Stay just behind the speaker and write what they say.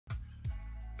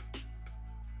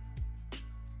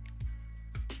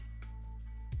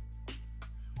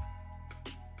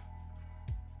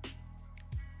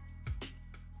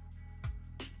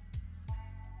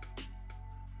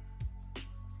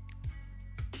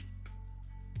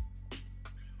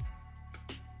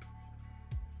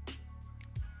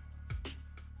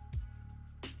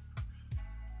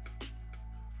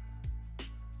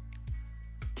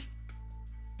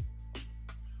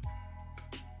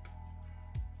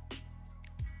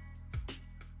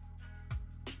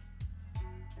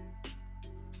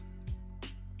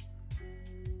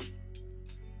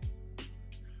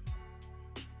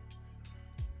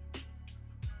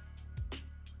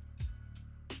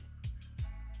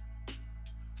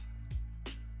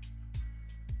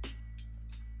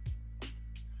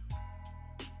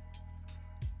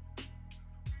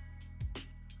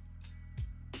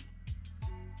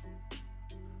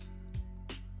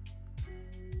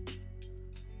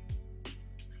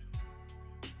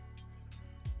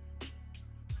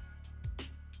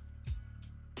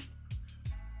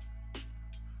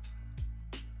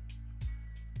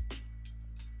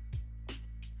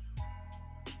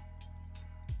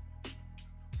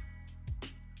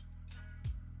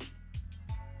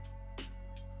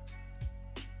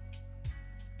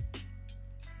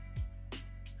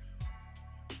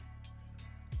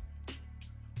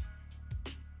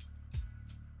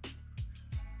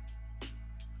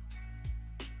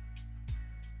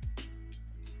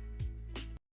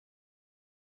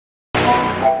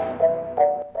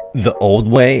The old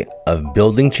way of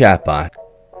building chatbot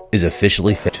is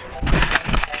officially finished.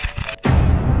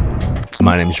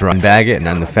 My name is Ron Baggett, and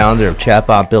I'm the founder of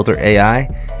Chatbot Builder AI,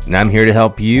 and I'm here to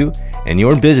help you and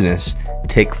your business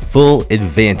take full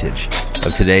advantage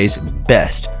of today's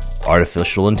best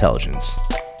artificial intelligence.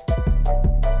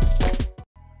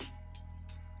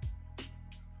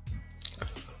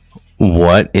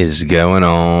 What is going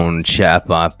on,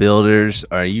 Chatbot Builders?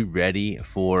 Are you ready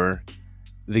for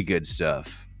the good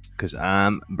stuff? Because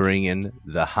I'm bringing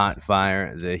the hot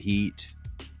fire, the heat,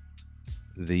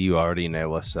 you already know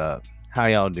what's up. How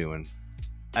y'all doing?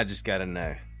 I just gotta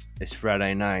know. It's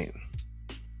Friday night.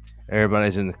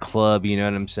 Everybody's in the club, you know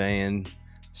what I'm saying?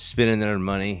 Spending their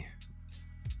money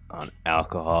on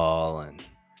alcohol and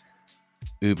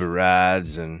Uber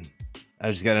rides, and I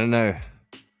just gotta know,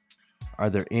 are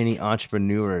there any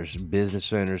entrepreneurs,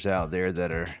 business owners out there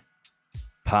that are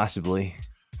possibly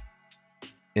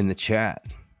in the chat?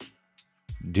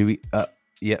 Do we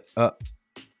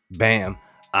bam.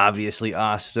 Obviously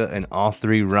Asta and all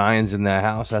three Ryans in the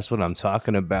house. That's what I'm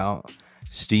talking about.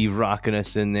 Steve rocking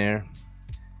us in there.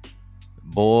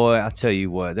 Boy, I'll tell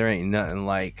you what, there ain't nothing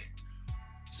like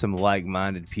some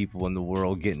like-minded people in the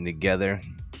world getting together,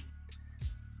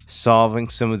 solving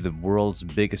some of the world's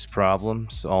biggest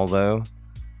problems. Although,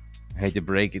 I hate to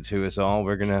break it to us all,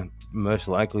 we're gonna most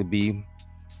likely be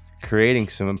creating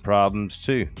some problems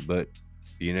too. But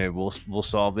you know, we'll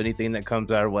solve anything that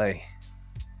comes our way.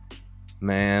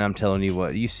 Man, I'm telling you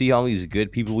what, you see all these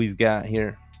good people we've got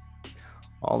here,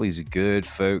 all these good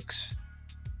folks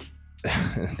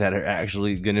that are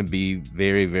actually going to be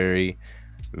very, very,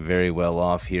 very well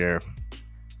off here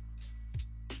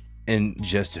in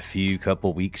just a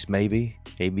couple weeks, maybe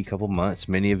a couple months.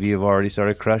 Many of you have already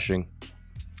started crushing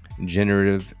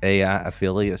generative AI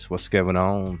affiliates. What's going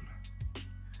on?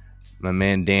 My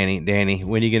man Danny,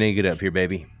 when are you gonna get up here,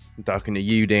 baby? I'm talking to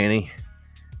you, Danny.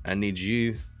 I need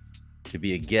you to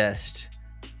be a guest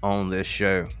on this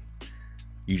show.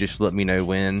 You just let me know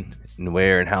when and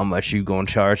where and how much you gonna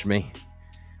charge me.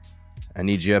 I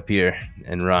need you up here.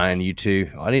 And Ryan, you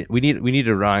too. We need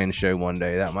a Ryan show one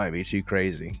day. That might be too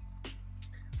crazy.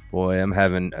 Boy, I'm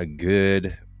having a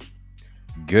good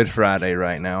Friday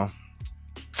right now.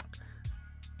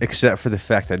 Except for the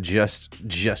fact I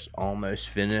just almost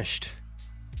finished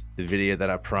the video that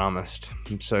I promised.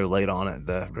 I'm so late on it.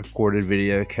 The recorded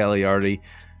video. Kelly already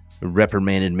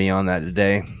reprimanded me on that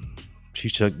today. She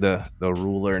took the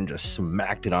ruler and just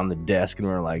smacked it on the desk, and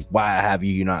we're like, why have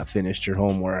you not finished your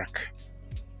homework?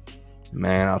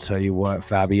 Man, I'll tell you what,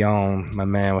 Fabian, my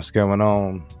man, what's going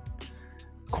on?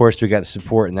 Of course, we got the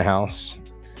support in the house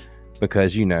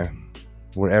because, you know,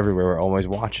 we're everywhere. We're always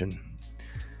watching.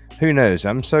 Who knows?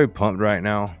 I'm so pumped right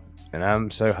now, and I'm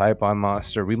so hype on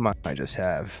Monster. We might just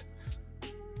have,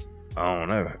 I don't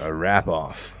know, a wrap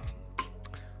off.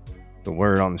 The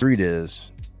word on the street is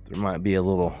there might be a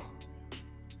little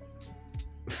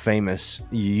famous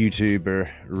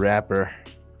YouTuber rapper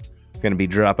going to be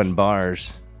dropping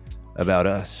bars about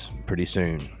us pretty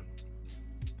soon.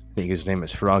 I think his name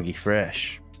is Froggy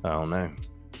Fresh. I don't know.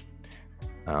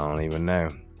 I don't even know.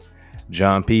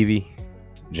 John Peasy.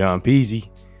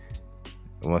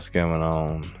 What's going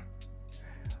on?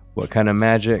 What kind of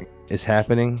magic is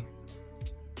happening?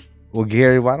 Well,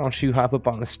 Gary, why don't you hop up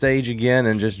on the stage again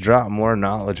and just drop more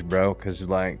knowledge, bro? Because,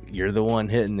 like, you're the one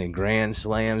hitting the grand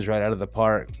slams right out of the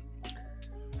park.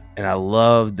 And I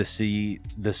love to see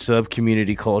the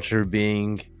sub-community culture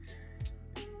being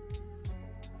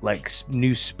like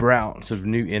new sprouts of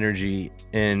new energy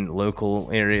in local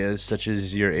areas such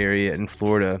as your area in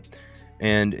Florida.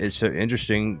 And it's so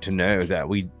interesting to know that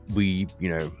we you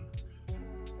know,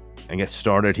 I guess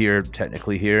started here,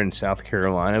 technically here in South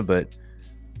Carolina, but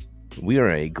we are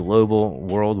a global,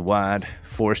 worldwide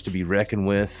force to be reckoned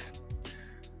with.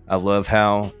 I love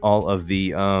how all of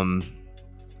the,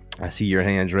 I see your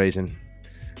hands raising.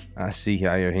 I see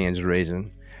how your hands are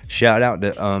raising. Shout out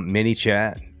to Mini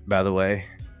Chat, by the way.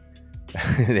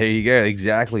 There you go.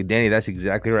 Exactly. Danny, that's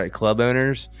exactly right. Club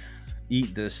owners,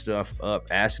 eat this stuff up.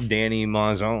 Ask Danny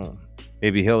Monzon.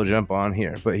 Maybe he'll jump on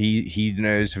here, but he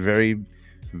knows very,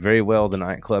 very well the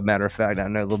nightclub. Matter of fact, I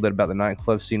know a little bit about the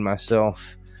nightclub scene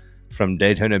myself. From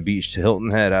Daytona Beach to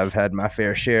Hilton Head, I've had my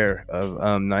fair share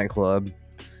of nightclub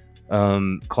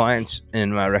clients.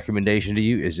 And my recommendation to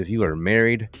you is, if you are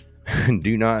married,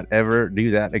 do not ever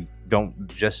do that. Don't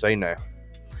just say no.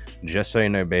 Just say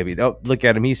no, baby. Oh, look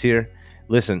at him. He's here.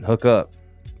 Listen, hook up,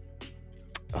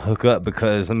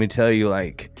 because let me tell you,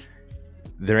 like,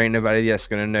 there ain't nobody that's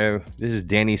gonna know. This is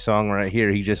Danny's song right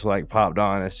here. He just like popped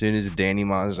on. As soon as Danny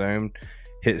Monzon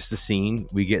hits the scene,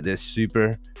 we get this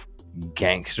super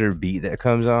gangster beat that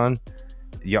comes on.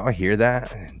 Y'all hear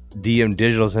that? DM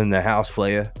Digital's in the house,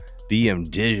 playa. DM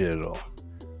Digital.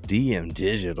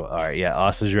 All right, yeah,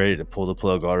 Austin's ready to pull the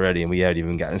plug already, and we haven't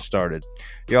even gotten started.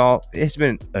 Y'all, it's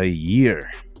been a year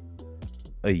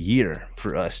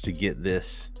for us to get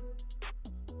this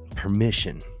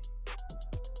permission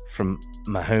from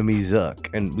my homie Zuck,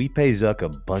 and we pay Zuck a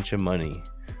bunch of money,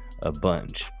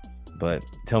 but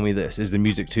tell me this, is the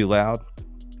music too loud?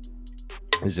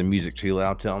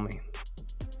 Tell me.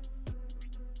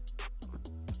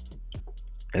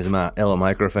 Is my Ella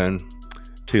microphone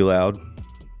too loud?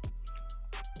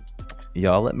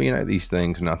 Y'all let me know these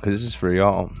things now, because this is for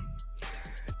y'all.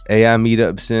 AI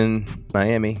meetups in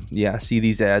Miami. Yeah, I see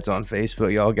these ads on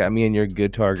Facebook. Y'all got me in your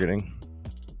good targeting.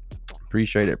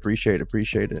 Appreciate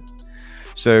it.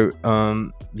 So,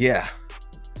 yeah.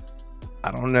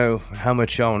 I don't know how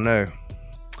much y'all know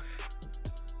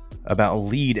about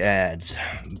lead ads,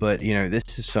 but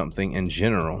this is something in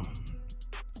general,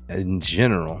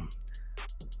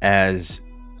 as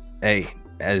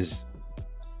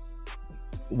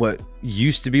what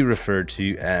used to be referred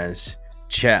to as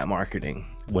chat marketing,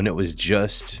 when it was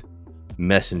just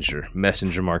messenger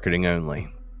marketing only.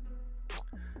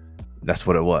 That's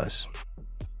what it was.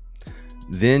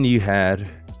 Then you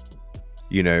had,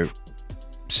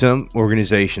 some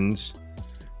organizations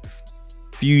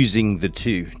fusing the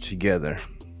two together.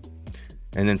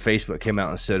 And then Facebook came out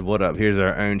and said, what up? Here's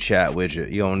our own chat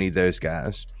widget. You don't need those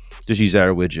guys. Just use our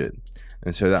widget.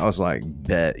 And so that was like,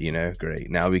 bet, great.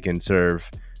 Now we can serve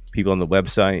people on the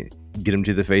website, get them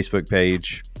to the Facebook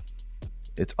page.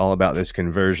 It's all about those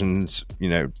conversions,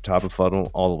 top of funnel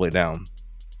all the way down.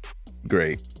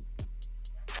 Great.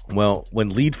 Well, when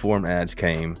lead form ads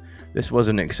came, this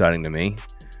wasn't exciting to me.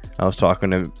 I was talking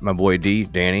to my boy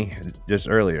Danny, just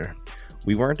earlier.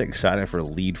 We weren't excited for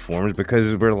lead forms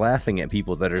because we're laughing at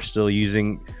people that are still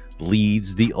using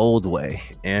leads the old way.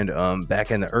 And back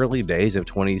in the early days of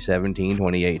 2017,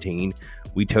 2018,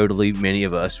 many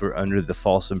of us were under the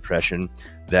false impression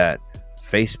that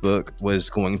Facebook was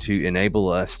going to enable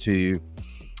us to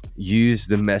use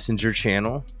the messenger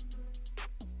channel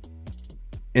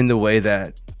in the way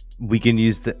that we can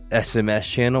use the SMS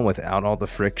channel without all the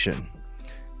friction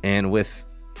and with,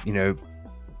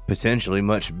 potentially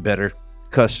much better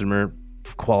customer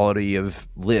quality of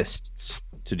lists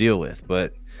to deal with.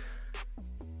 But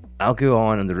I'll go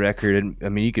on the record,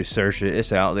 and you could search it,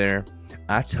 it's out there.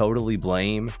 I totally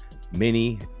blame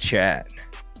ManyChat.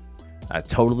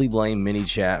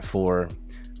 For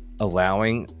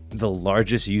allowing the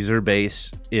largest user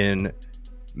base in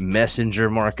messenger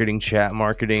marketing, chat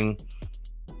marketing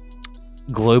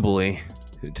globally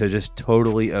to just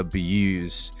totally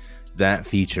abuse that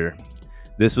feature.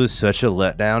 This was such a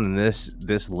letdown, and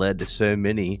this led to so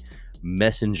many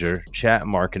messenger chat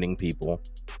marketing people,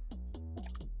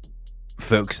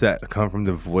 folks that come from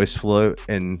the voice flow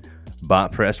and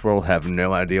bot press world, have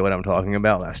no idea what I'm talking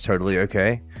about. That's totally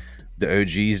okay. The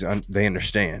OGs, they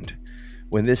understand.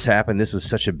 When this happened, this was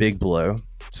such a big blow.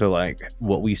 So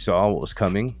what we saw, what was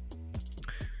coming,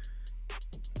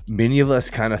 many of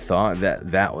us kind of thought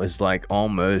that was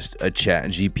almost a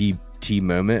ChatGPT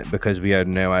moment, because we had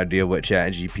no idea what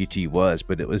ChatGPT was,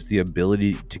 but it was the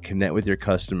ability to connect with your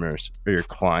customers or your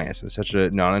clients in such a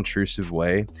non-intrusive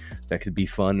way that could be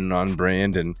fun and on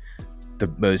brand and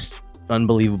the most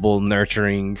unbelievable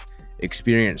nurturing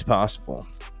experience possible.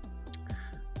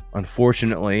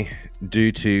 Unfortunately,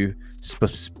 due to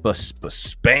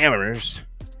spammers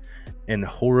and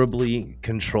horribly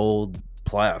controlled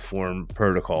platform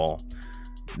protocol,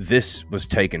 this was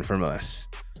taken from us,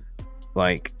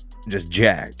 just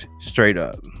jacked straight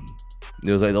up.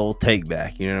 It was like the old take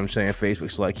back, you know what I'm saying?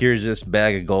 Facebook's like, here's this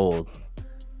bag of gold,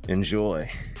 enjoy.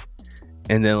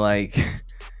 And then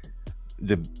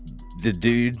the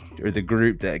dude or the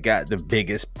group that got the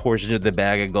biggest portion of the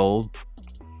bag of gold,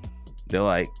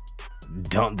 they're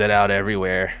dumped it out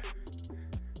everywhere.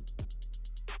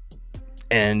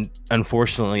 And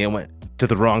unfortunately, it went to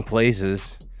the wrong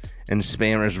places, and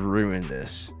spammers ruined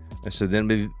this. And so then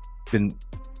we've been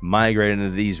migrating to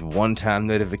these one-time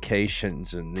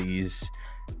notifications and these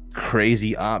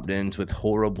crazy opt-ins with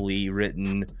horribly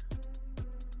written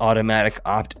automatic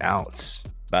opt-outs.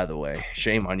 By the way,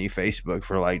 shame on you, Facebook,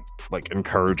 for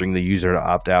encouraging the user to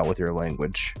opt out with your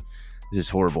language. This is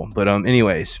horrible. But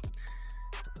anyways,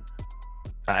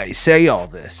 I say all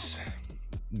this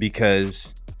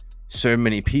because so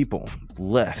many people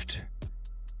left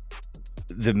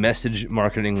the message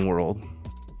marketing world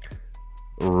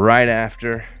right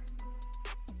after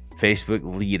Facebook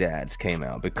lead ads came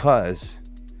out, because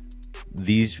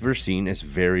these were seen as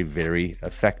very, very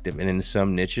effective. And in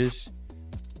some niches,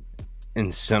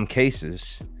 in some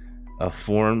cases, a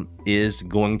form is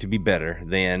going to be better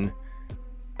than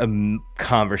a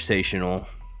conversational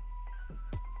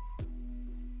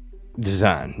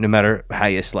design, no matter how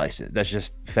you slice it. That's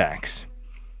just facts,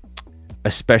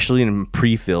 especially in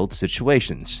pre-filled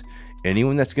situations.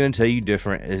 Anyone that's going to tell you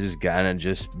different is going to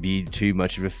just be too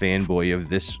much of a fanboy of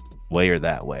this way or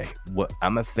that way. What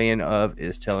I'm a fan of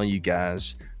is telling you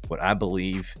guys what I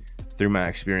believe through my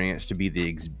experience to be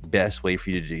the best way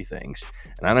for you to do things.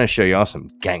 And I'm going to show y'all some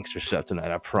gangster stuff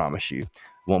tonight. I promise you.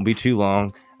 Won't be too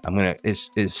long.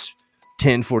 It's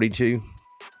 10:42.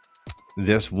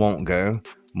 This won't go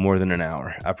more than an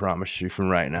hour. I promise you from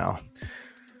right now.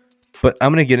 But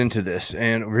I'm going to get into this,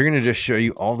 and we're going to just show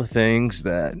you all the things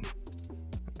that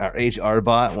our HR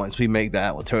bot, once we make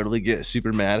that, will totally get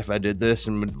super mad if I did this,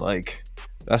 and would like,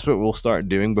 that's what we'll start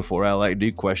doing before I like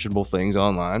do questionable things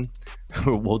online.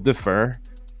 We'll defer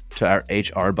to our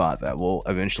HR bot that we'll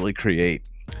eventually create.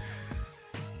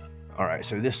 All right,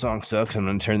 so this song sucks. I'm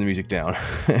going to turn the music down.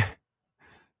 That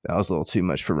was a little too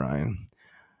much for Ryan.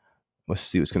 Let's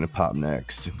see what's going to pop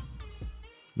next.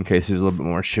 Okay, this is a little bit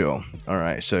more chill. All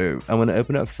right, so I'm going to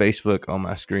open up Facebook on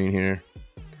my screen here.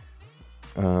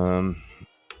 And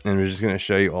we're just going to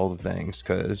show you all the things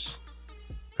because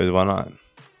why not?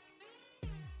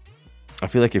 I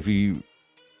feel like if you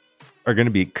are going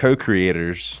to be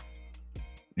co-creators,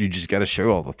 you just got to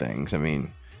show all the things. I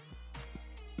mean,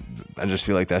 I just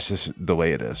feel like that's just the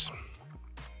way it is.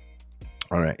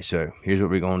 All right, so here's what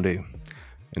we're going to do.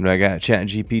 And I got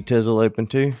ChatGPT Tizzle open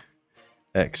too.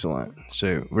 Excellent.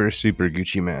 So we're super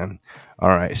Gucci, man. All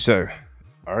right, so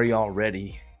are y'all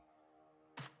ready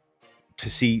to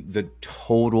see the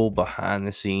total behind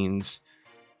the scenes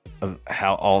of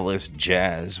how all this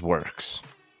jazz works?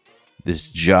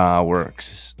 This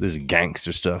works. This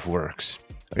gangster stuff works.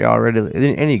 Are y'all ready?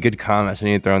 Any good comments I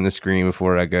need to throw on the screen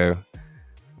before I go?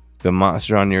 The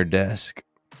monster on your desk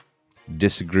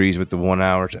disagrees with the 1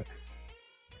 hour.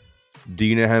 Do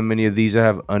you know how many of these I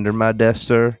have under my desk,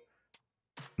 sir?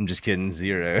 I'm just kidding,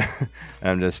 0.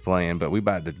 I'm just playing, but we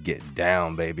about to get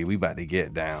down, baby. We about to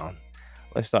get down.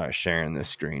 Let's start sharing this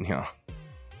screen here.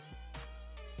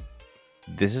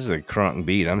 This is a crunk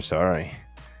beat. I'm sorry.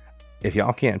 If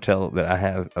y'all can't tell that I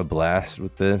have a blast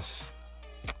with this,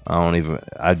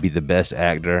 I'd be the best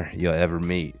actor you'll ever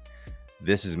meet.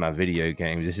 This is my video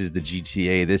game. This is the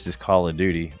GTA. This is Call of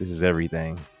Duty. This is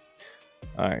everything.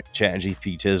 All right,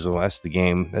 ChatGPT Tizzle. That's the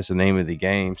game. That's the name of the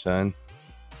game, son.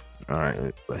 All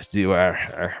right, let's do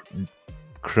our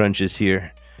crunches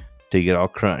here to get all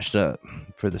crunched up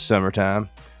for the summertime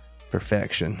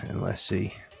perfection. And let's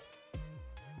see.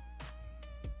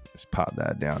 Let's pop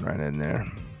that down right in there.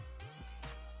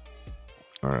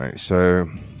 All right, so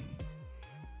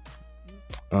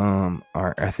all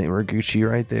right, I think we're Gucci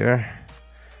right there.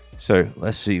 So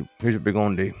let's see. Here's what we're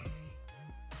gonna do.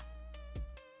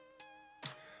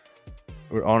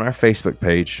 We're on our Facebook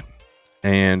page,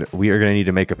 and we are gonna need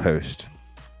to make a post.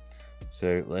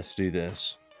 So let's do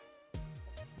this.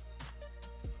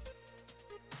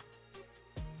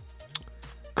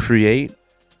 Create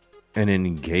an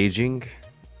engaging,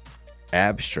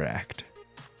 abstract,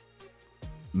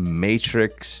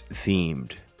 matrix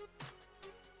themed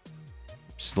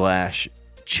 /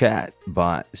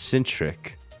 chatbot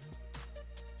centric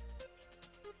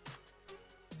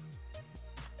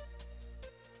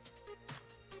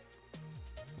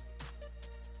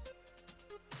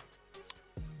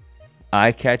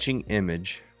eye-catching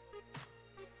image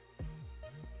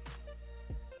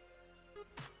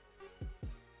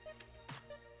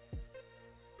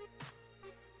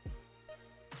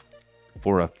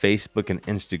for a Facebook and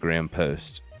Instagram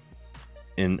post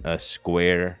in a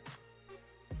square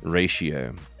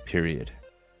ratio, period.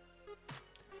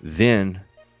 Then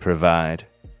provide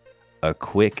a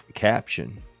quick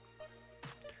caption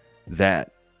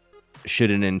that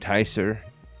should an enticed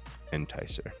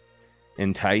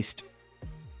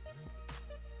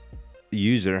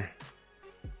user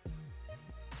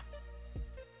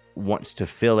wants to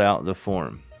fill out the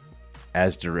form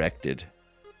as directed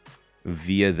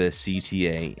via the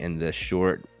CTA and the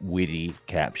short, witty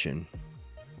caption,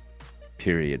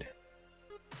 period.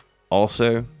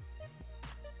 Also,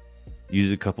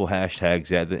 use a couple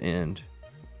hashtags at the end.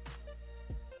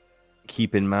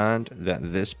 Keep in mind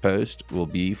that this post will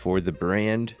be for the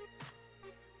brand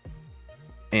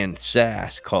and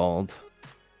SaaS called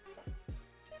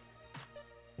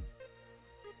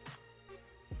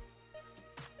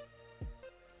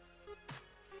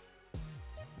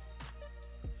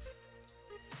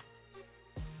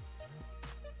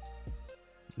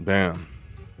Bam.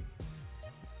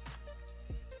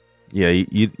 Yeah,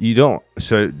 you don't.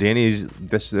 So Danny's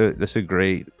that's a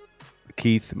great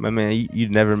Keith, my man. You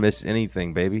never miss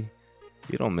anything, baby.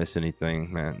 You don't miss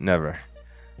anything, man. Never.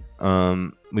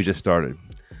 We just started.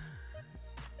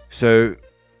 So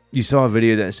you saw a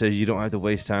video that says you don't have to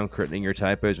waste time correcting your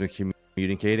typos when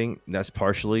communicating. That's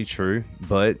partially true,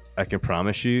 but I can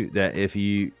promise you that if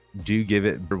you do give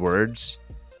it words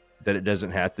that it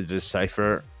doesn't have to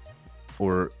decipher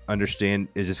or understand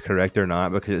is this correct or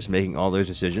not, because it's making all those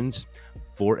decisions,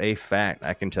 for a fact,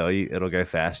 I can tell you it'll go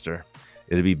faster.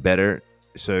 It'll be better.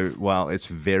 So while it's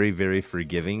very, very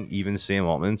forgiving, even Sam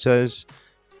Altman says,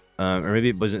 or maybe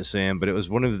it wasn't Sam, but it was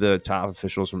one of the top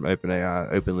officials from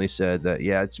OpenAI openly said that,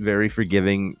 yeah, it's very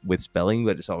forgiving with spelling,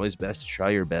 but it's always best to try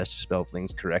your best to spell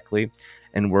things correctly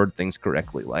and word things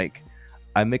correctly. Like,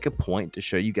 I make a point to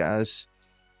show you guys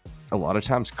a lot of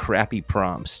times crappy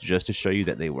prompts just to show you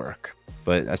that they work.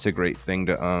 But that's a great thing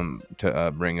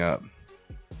to bring up.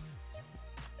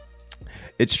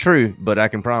 It's true, but I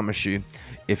can promise you,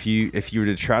 if you were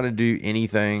to try to do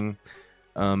anything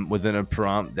within a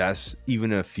prompt that's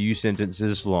even a few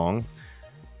sentences long,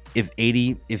 if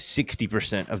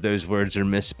 60% of those words are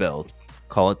misspelled,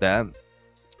 call it that,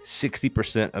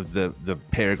 60% of the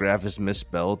paragraph is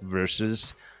misspelled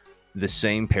versus the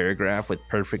same paragraph with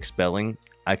perfect spelling,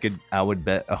 I would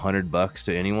bet $100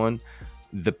 to anyone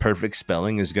the perfect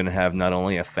spelling is going to have not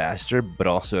only a faster but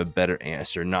also a better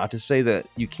answer. Not to say that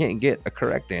you can't get a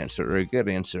correct answer or a good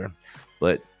answer,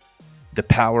 but the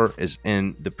power is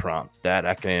in the prompt. That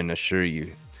I can assure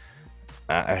you.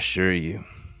 I assure you.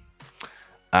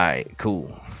 All right,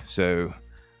 cool. So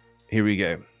here we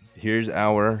go. Here's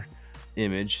our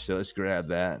image. So let's grab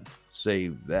that.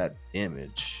 Save that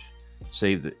image.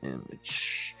 Save the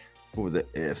image for the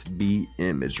FB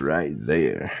image right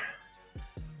there.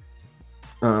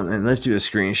 And let's do a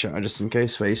screenshot just in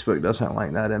case Facebook doesn't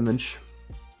like that image.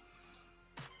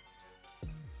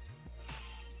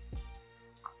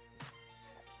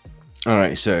 All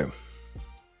right, so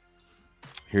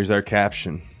here's our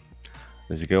caption.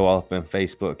 Does it go all up in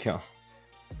Facebook? Yeah.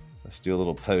 Let's do a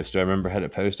little post. Do I remember how to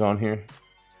post on here?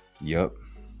 Yup.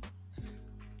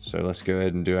 So let's go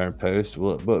ahead and do our post.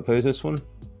 Will it post this one?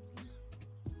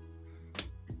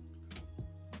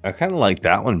 I kind of like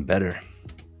that one better.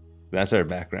 That's our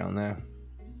background now.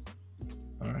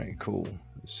 All right, cool.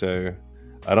 So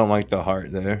I don't like the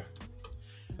heart there.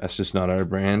 That's just not our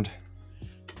brand.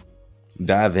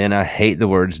 Dive in. I hate the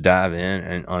words dive in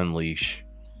and unleash.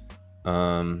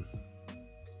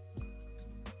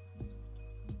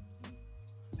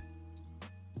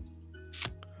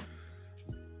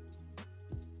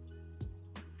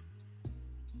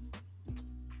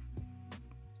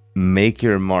 Make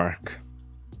your mark.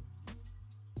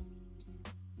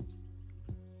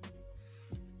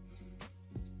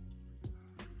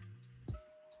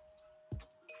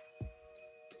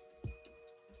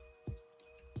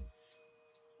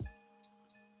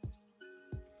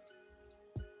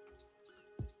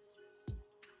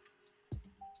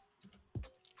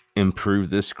 Improve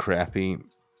this crappy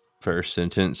first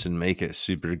sentence and make it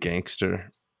super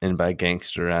gangster. And by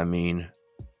gangster, I mean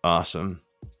awesome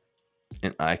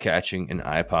and eye-catching and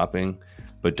eye-popping,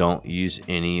 but don't use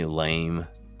any lame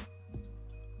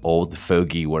old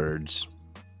fogey words.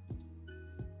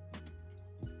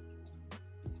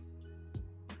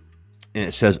 And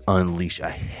it says unleash.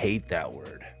 I hate that word.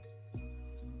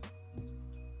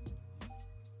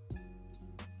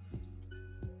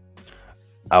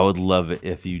 I would love it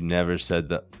if you never said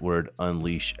the word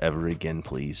unleash ever again,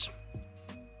 please.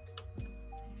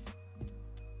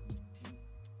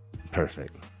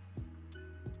 Perfect.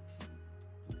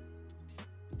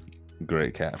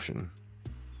 Great caption.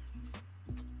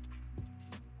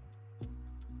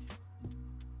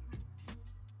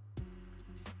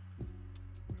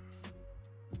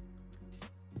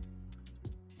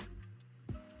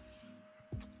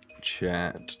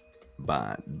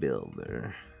 Chatbot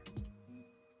Builder.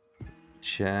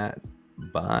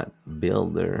 Chatbot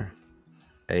Builder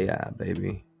AI,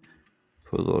 baby.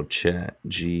 Put a little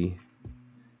ChatGPT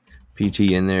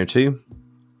in there too.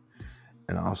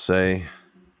 And I'll say,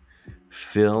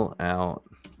 fill out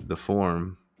the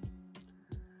form.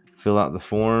 Fill out the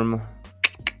form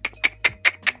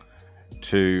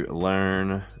to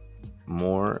learn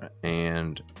more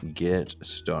and get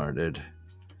started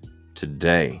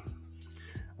today.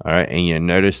 All right, and you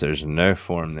notice there's no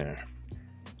form there.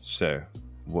 So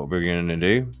what we're going to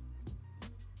do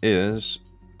is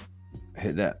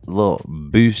hit that little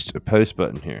boost post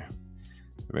button here.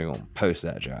 We're going to post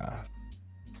that job.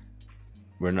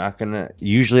 We're not going to,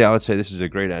 usually I would say this is a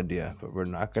great idea, but we're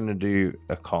not going to do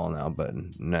a call now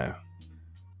button. No.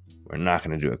 We're not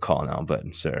going to do a call now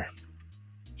button, sir.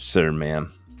 Sir,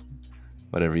 ma'am.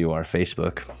 Whatever you are,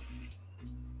 Facebook.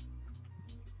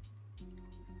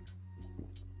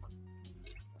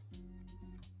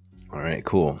 All right,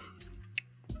 cool.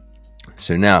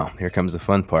 So now, here comes the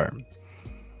fun part.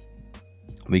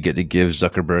 We get to give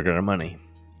Zuckerberg our money.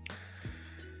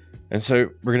 And so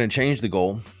we're going to change the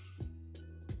goal.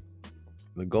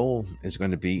 The goal is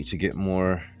going to be to get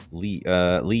more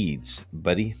leads,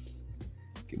 buddy.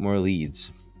 Get more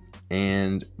leads.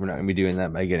 And we're not going to be doing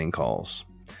that by getting calls.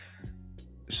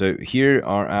 So here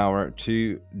are our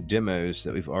 2 demos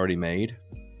that we've already made.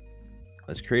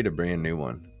 Let's create a brand new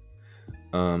one.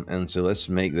 And so let's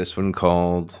make this one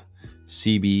called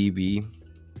CBB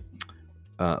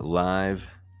Live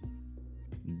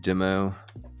Demo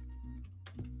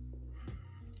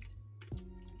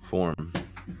Form.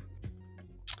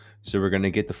 So we're going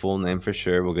to get the full name for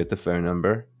sure. We'll get the phone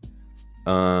number.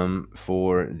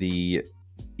 For the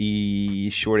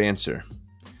short answer,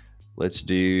 let's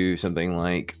do something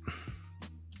like,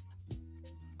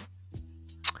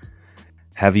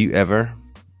 have you ever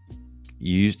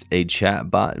used a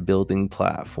chatbot building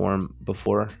platform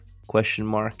before? ?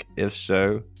 If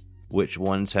so, which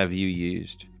ones have you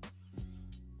used?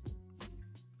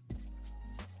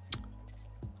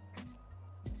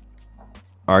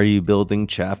 Are you building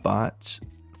chatbots?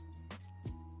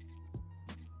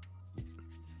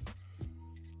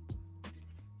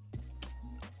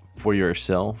 For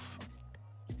yourself,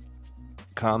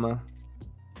 comma,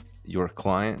 your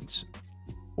clients,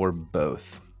 or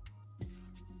both?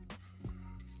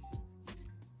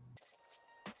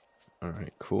 All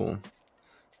right, cool.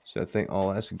 So I think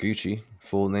all that's Gucci.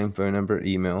 Full name, phone number,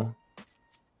 email.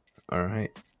 All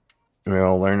right. And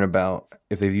we'll learn about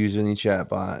if they've used any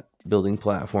chatbot building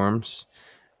platforms,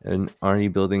 and are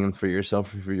you building them for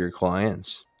yourself or for your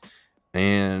clients?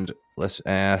 And let's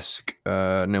ask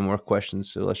no more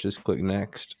questions. So let's just click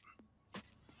next.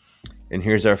 And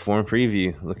here's our form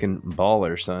preview, looking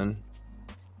baller, son.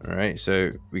 All right, so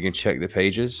we can check the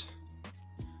pages.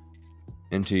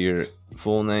 Enter your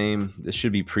full name. This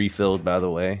should be pre-filled, by the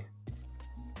way.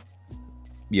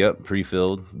 Yep,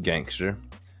 pre-filled, gangster.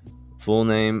 Full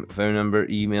name, phone number,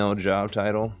 email, job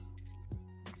title.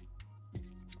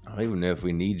 I don't even know if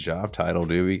we need job title,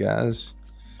 do we, guys?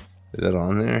 Is that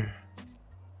on there?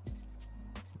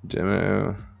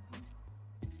 Demo.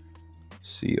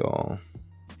 See all.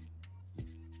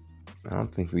 I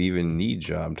don't think we even need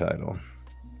job title.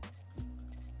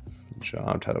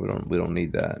 Job title, we don't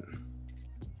need that.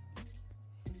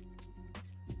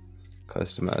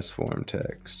 Customize form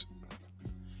text.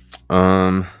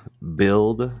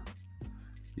 Build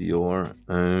your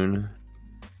own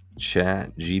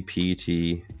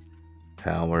ChatGPT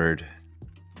powered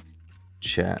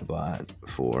chatbot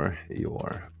for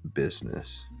your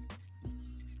business.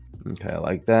 Okay, I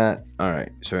like that. All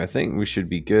right, so I think we should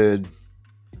be good.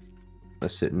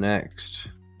 Let's hit next.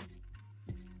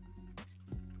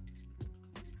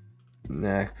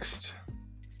 Next.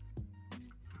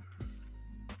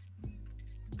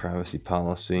 Privacy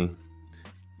policy.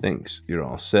 Thanks, you're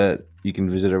all set. You can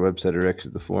visit our website or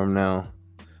exit the form now.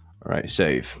 All right,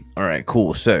 save. All right,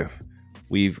 cool. So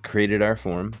we've created our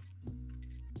form.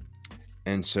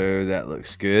 And so that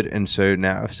looks good. And so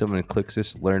now if someone clicks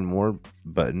this learn more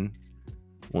button,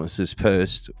 once this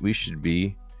posts, we should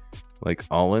be like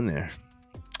all in there.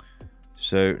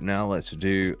 So now let's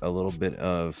do a little bit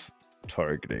of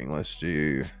targeting. Let's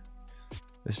do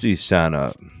sign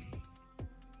up.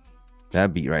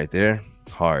 That beat right there,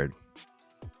 hard.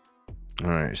 All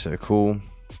right, so cool.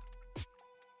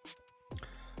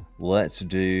 Let's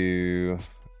do,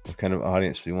 what kind of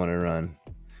audience do we want to run?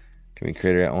 Can we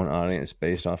create our own audience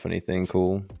based off anything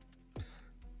cool?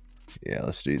 Yeah,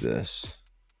 let's do this.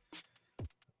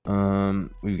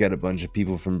 We've got a bunch of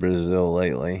people from Brazil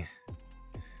lately.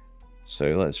 So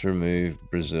let's remove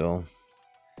Brazil.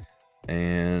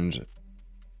 And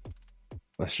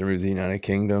let's remove the United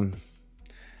Kingdom.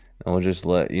 And we'll just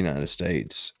let United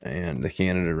States and the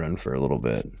Canada run for a little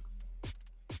bit.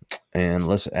 And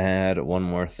let's add one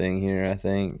more thing here, I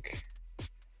think.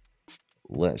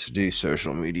 Let's do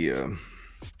social media.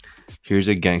 Here's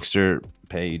a gangster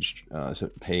page.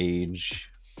 Page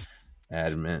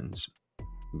admins.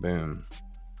 Boom.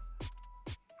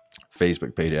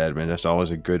 Facebook page admin. That's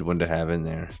always a good one to have in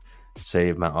there.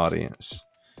 Save my audience.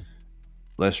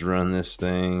 Let's run this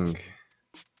thing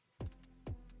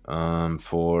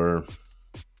for,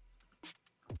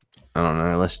 I don't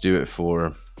know, let's do it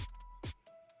for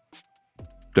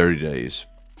 30 days.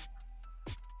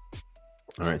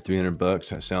 All right, $300.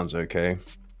 That sounds okay.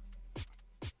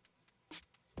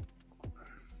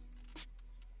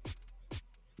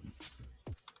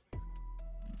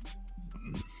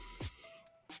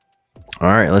 All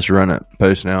right, let's run it.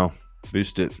 Post now.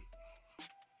 Boost it.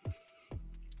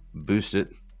 Boost it.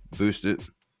 Boost it.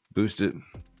 Boost it.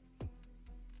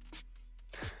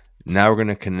 Now we're going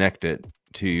to connect it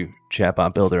to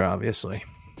Chatbot Builder, obviously.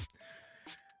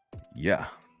 Yeah.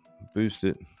 Boost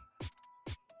it.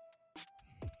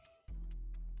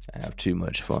 I have too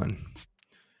much fun.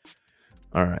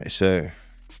 All right, so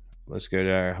let's go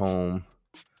to our home.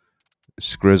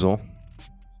 Scrizzle.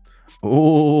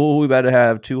 Oh, we about to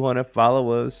have 200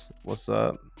 followers. What's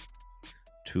up?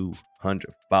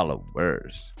 200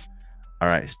 followers. All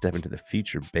right, step into the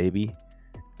future, baby.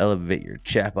 Elevate your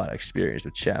chatbot experience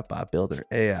with Chatbot Builder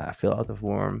AI. Fill out the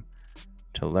form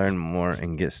to learn more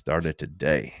and get started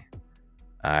today.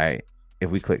 All right,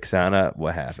 if we click sign up,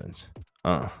 what happens?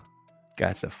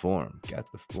 Got the form.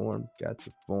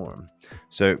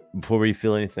 So before we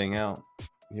fill anything out,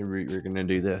 here we're going to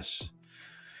do this.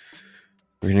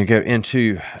 We're going to go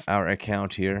into our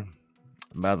account here.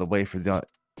 By the way, for those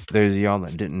of y'all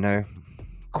that didn't know,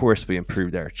 of course, we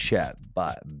improved our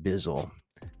Chatbot Bizzle.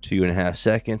 2.5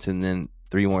 seconds and then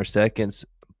 3 more seconds.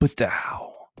 But you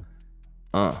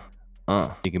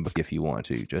can book if you want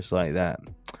to, just like that.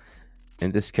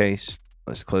 In this case,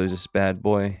 let's close this bad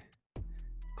boy.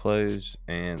 Close,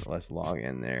 and let's log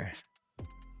in there.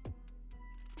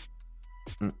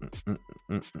 Then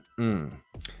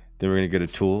we're going to go to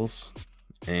tools,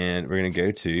 and we're going to go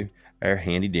to our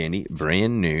handy dandy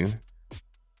brand new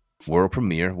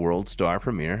World Star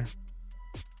Premiere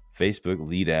Facebook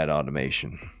lead ad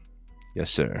automation.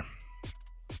 Yes, sir.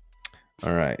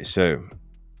 All right, so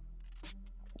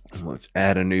let's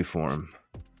add a new form.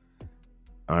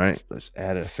 All right, let's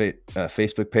add a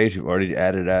Facebook page. We've already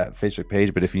added a Facebook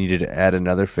page, but if you needed to add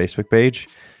another Facebook page,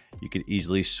 you could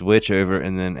easily switch over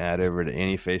and then add over to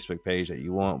any Facebook page that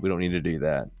you want. We don't need to do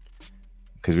that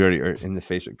because we already are in the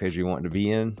Facebook page we want to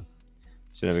be in.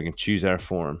 So now we can choose our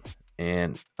form.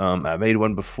 And I made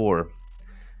one before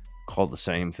called the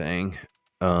same thing.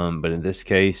 But in this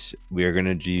case, we are going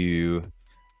to do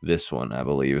this one, I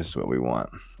believe is what we want.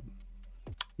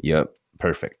 Yep,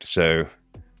 perfect. So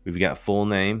we've got full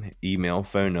name, email,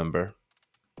 phone number.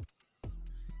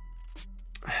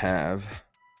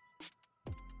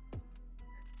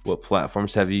 What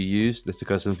platforms have you used? That's the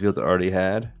custom field that I already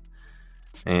had.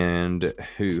 And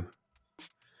who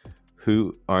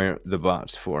are the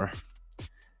bots for?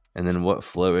 And then what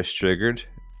flow is triggered?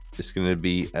 It's going to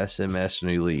be SMS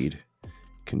new lead.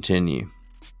 Continue.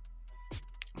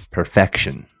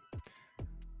 Perfection.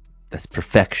 That's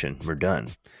perfection. We're done.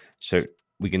 So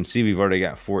we can see we've already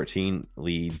got 14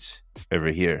 leads over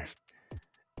here.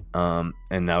 And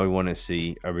now we want to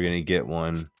see, are we going to get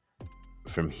one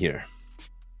from here?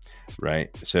 Right.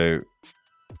 So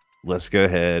let's go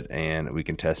ahead and we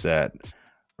can test that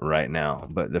right now.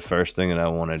 But the first thing that I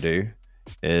want to do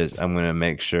is I'm going to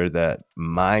make sure that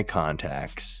my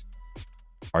contacts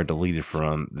are deleted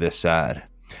from this side,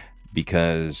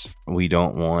 because we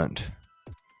don't want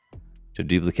to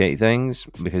duplicate things,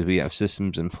 because we have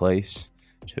systems in place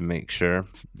to make sure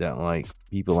that like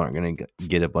people aren't going to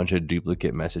get a bunch of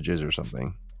duplicate messages or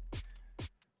something.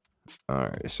 All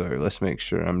right, so let's make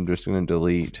sure. I'm just going to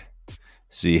delete.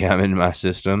 See, I'm in my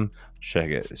system.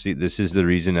 Check it. See, this is the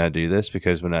reason I do this,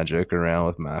 because when I joke around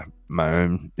with my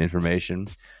own information,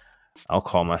 I'll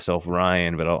call myself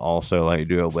Ryan, but I'll also like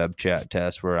do a web chat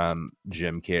test where I'm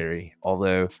Jim Carrey.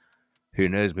 Although, who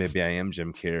knows, maybe I am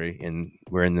Jim Carrey and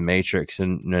we're in the Matrix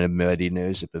and nobody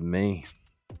knows it but me.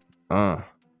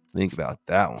 Think about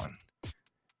that one.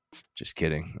 Just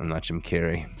kidding. I'm not Jim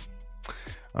Carrey.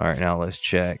 All right, now let's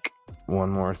check one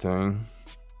more thing.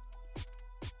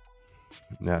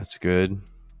 That's good.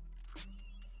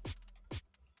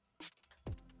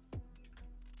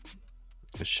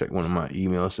 Let's check one of my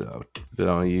emails that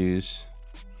I'll use.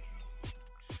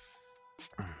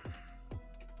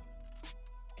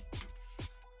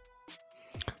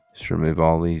 Just remove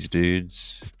all these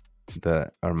dudes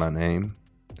that are my name.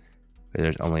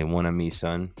 There's only one of me,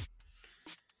 son.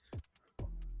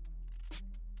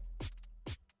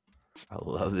 I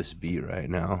love this beat right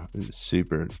now. It's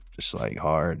super, just like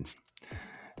hard.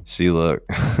 See, look.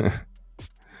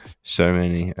 So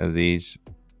many of these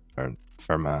are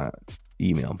my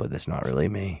email, but that's not really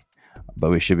me. But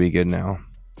we should be good now.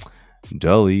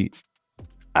 Delete.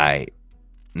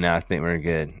 Now I think we're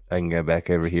good. I can go back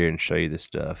over here and show you this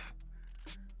stuff.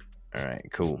 All right,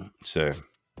 cool. So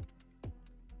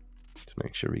let's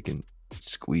make sure we can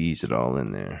squeeze it all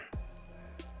in there.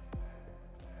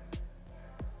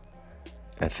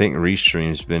 I think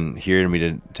Restream's been hearing me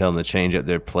to tell them to change up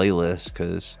their playlist,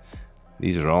 because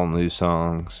these are all new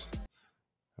songs.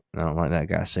 I don't like that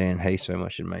guy saying hey so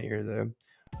much in my ear, though.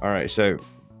 All right, so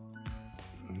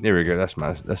There we go.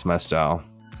 That's my style.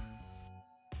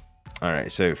 All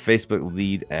right, so Facebook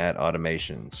lead ad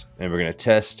automations, and we're gonna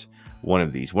test one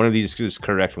of these. One of these is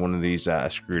correct. One of these I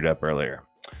screwed up earlier.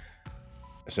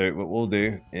 So what we'll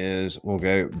do is we'll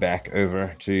go back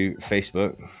over to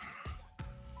Facebook.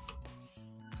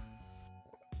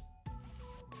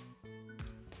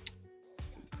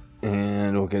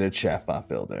 And we'll get a chatbot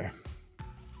builder.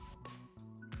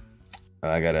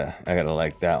 I gotta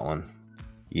like that one.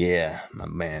 Yeah, my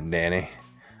man Danny.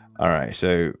 All right,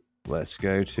 so let's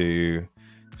go to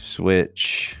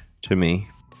switch to me.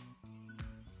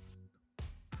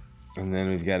 And then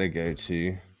we've got to go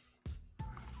to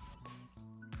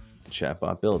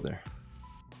Chatbot Builder.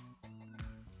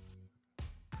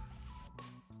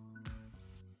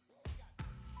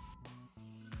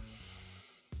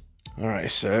 All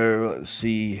right, so let's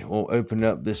see. We'll open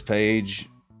up this page.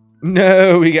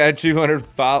 No, we got 200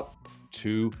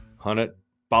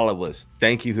 followers.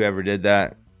 Thank you, whoever did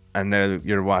that. I know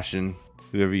you're watching.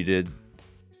 Whoever did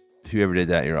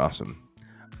that, you're awesome.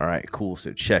 All right, cool.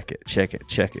 So check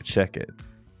it.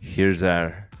 Here's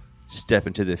our step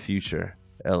into the future.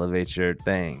 Elevate your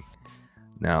thing.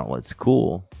 Now, what's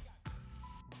cool?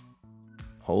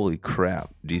 Holy crap.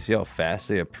 Do you see how fast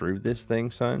they approved this thing,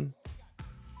 son?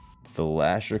 The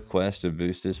last request to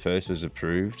boost this post was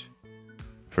approved.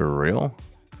 For real?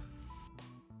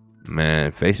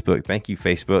 Man, Facebook. Thank you,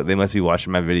 Facebook. They must be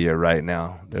watching my video right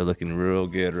now. They're looking real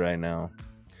good right now.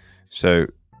 So,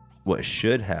 what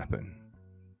should happen?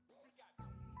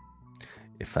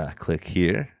 If I click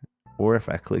here, or if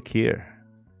I click here,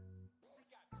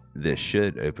 this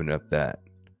should open up that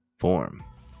form.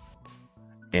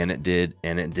 And it did,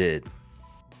 and it did.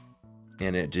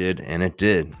 And it did, and it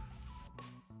did.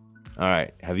 All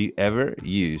right, have you ever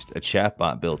used a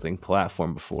chatbot building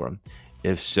platform before?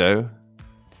 If so,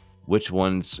 which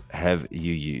ones have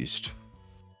you used?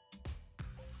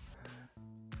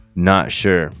 Not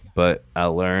sure, but I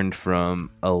learned from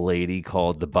a lady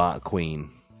called the Bot Queen.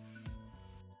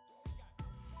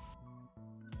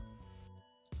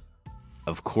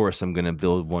 Of course, I'm going to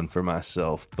build one for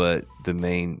myself, but the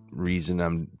main reason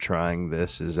I'm trying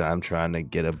this is I'm trying to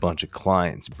get a bunch of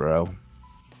clients, bro.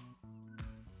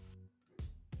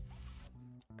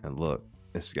 And look,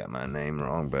 this got my name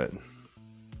wrong, but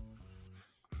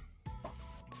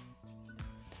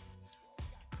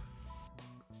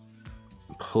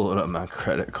pulling up my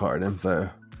credit card info.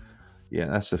 Yeah,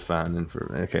 that's the fine info.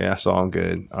 Okay, that's all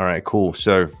good. All right, cool.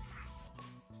 So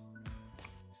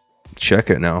check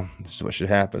it now. This is what should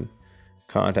happen.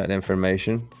 Contact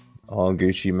information, all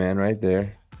Gucci man right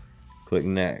there. Click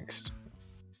next.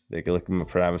 They can look at my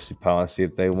privacy policy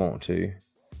if they want to.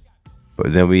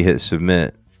 But then we hit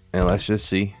submit, and let's just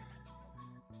see.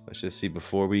 Let's just see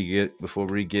before we get too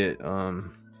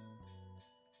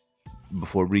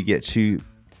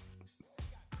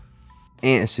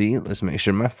antsy. Let's make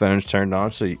sure my phone's turned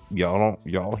on so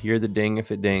y'all hear the ding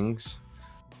if it dings.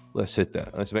 Let's hit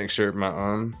that. Let's make sure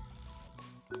my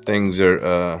things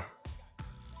are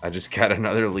I just got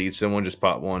another lead. Someone just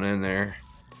popped one in there.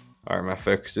 All right, my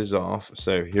focus is off.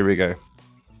 So here we go.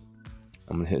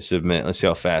 I'm gonna hit submit. Let's see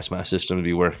how fast my system will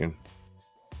be working.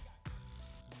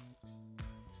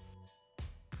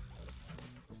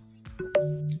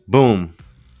 Boom.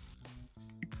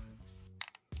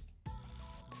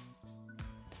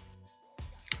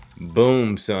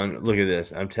 Boom, son. Look at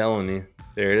this. I'm telling you.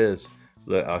 There it is.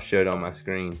 Look, I'll show it on my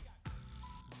screen.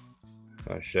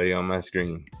 I'll show you on my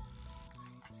screen.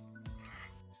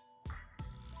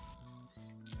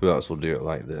 Who else will do it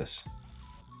like this?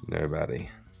 Nobody.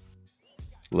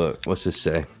 Look, what's this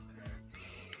say?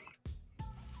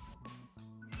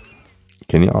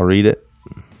 Can y'all read it?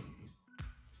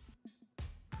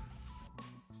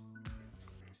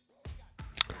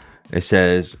 It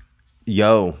says,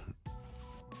 yo,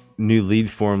 new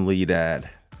lead form lead ad.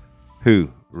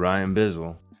 Who? Ryan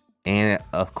Bizzle. And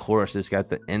of course, it's got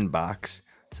the inbox,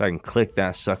 so I can click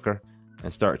that sucker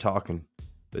and start talking.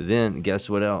 But then, guess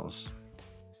what else?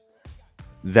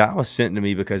 That was sent to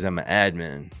me because I'm an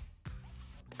admin,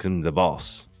 because I'm the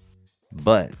boss.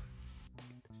 But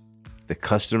the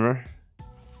customer,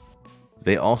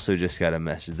 they also just got a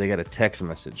message. They got a text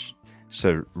message.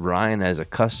 So Ryan, as a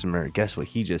customer, guess what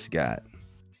he just got?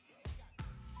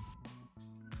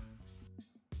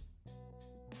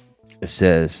 It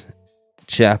says,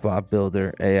 Chatbot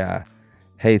Builder AI.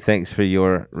 Hey, thanks for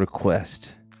your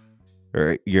request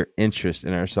or your interest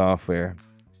in our software.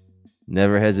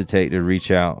 Never hesitate to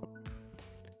reach out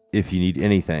if you need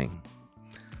anything.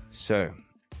 So,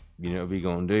 you know what we're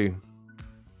going to do?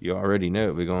 You already know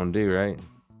what we're going to do, right?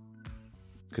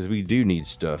 Because we do need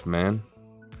stuff, man.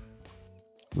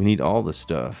 We need all the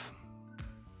stuff.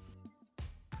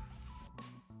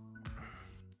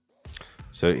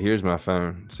 So here's my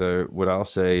phone. So what I'll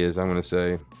say is I'm going to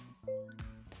say,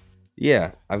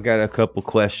 yeah, I've got a couple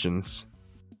questions.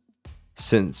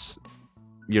 Since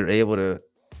you're able to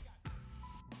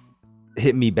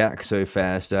hit me back so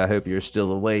fast, I hope you're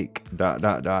still awake. ...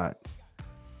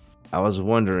 I was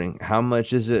wondering, how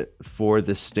much is it for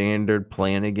the standard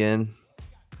plan again?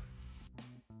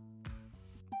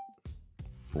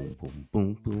 Boom, boom,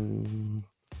 boom, boom.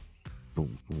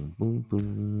 Boom, boom, boom,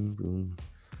 boom, boom.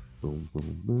 Boom,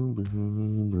 boom, boom,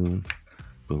 boom, boom.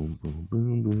 Boom, boom,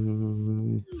 boom,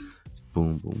 boom.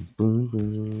 Boom, boom, boom,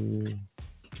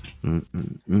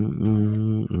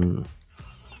 boom.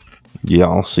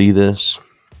 Y'all see this?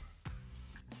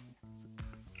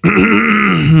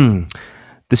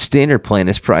 The standard plan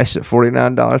is priced at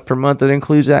 $49 per month. It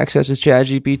includes access to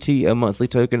ChatGPT, a monthly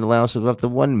token allowance of up to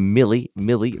 1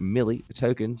 milli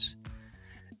tokens,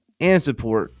 and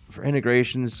support for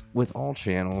integrations with all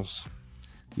channels.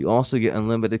 You also get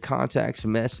unlimited contacts,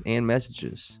 and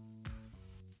messages.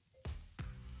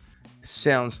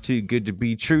 Sounds too good to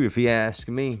be true if you ask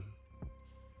me. ...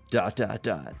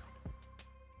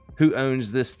 Who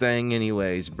owns this thing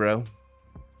anyways, bro?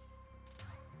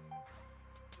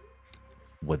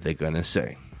 What they gonna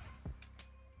say?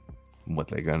 What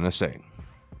they gonna say?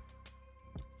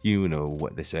 You know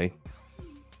what they say.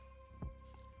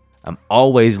 I'm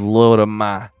always loyal to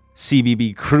my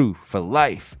CBB crew for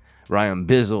life. Ryan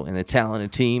Bizzle and the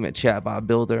talented team at Chatbot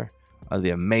Builder are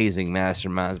the amazing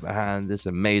masterminds behind this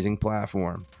amazing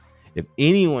platform. If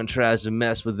anyone tries to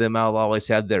mess with them, I'll always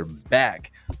have their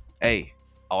back. Hey,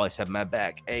 always have my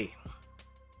back. Hey.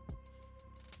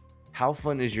 How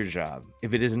fun is your job?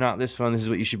 If it is not this fun, this is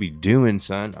what you should be doing,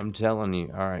 son. I'm telling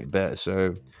you. All right, bet.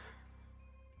 So,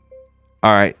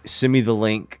 all right, send me the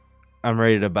link. I'm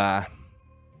ready to buy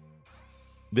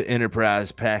the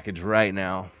enterprise package right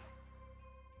now.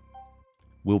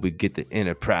 Will we get the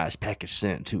enterprise package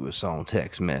sent to us on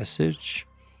text message?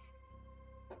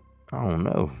 I don't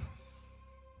know.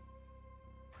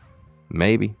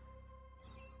 Maybe.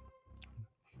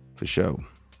 For sure.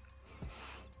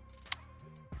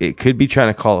 It could be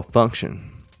trying to call a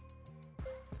function.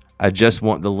 I just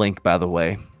want the link, by the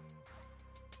way.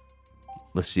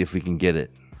 Let's see if we can get it.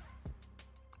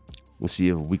 We'll see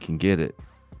if we can get it.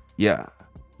 Yeah.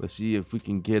 Let's see if we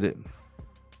can get it.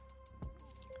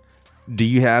 Do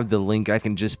you have the link I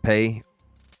can just pay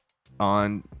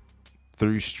on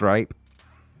through Stripe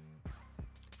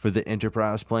for the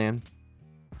enterprise plan?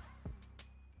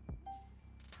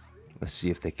 Let's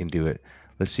see if they can do it.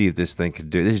 Let's see if this thing can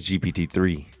do it. This is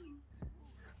GPT-3.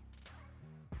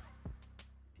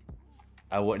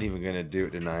 I wasn't even going to do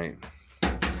it tonight.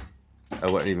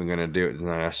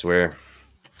 I swear.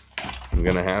 I'm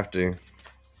going to have to.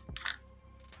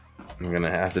 I'm going to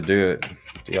have to do it.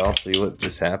 Do y'all see what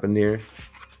just happened here?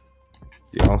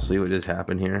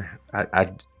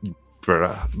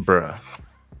 Bruh.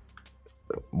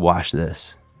 Watch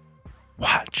this.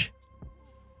 Watch.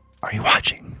 Are you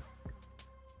watching?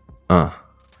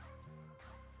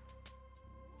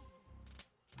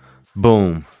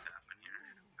 Boom.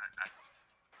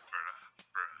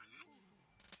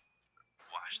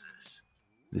 Watch this.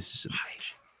 This is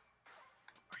amazing.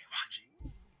 Are you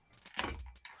watching?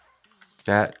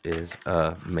 That is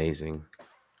amazing.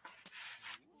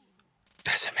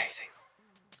 That's amazing.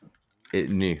 It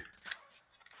knew.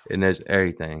 It knows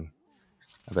everything.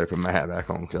 I better put my hat back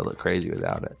on because I look crazy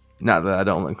without it. Not that I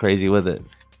don't look crazy with it.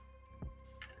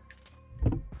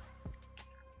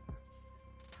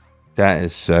 That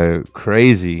is so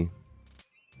crazy.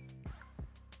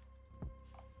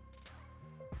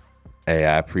 Hey,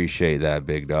 I appreciate that,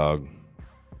 big dog.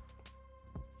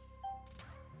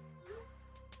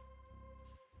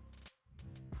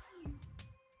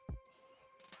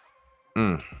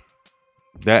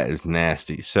 That is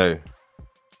nasty. So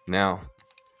now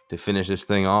to finish this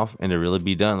thing off and to really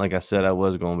be done, like I said I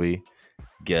was going to be,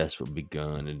 guess what we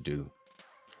gonna do?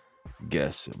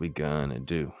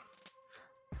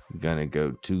 We're gonna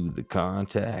go to the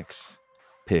contacts,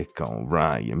 pick on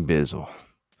Ryan Bizzle.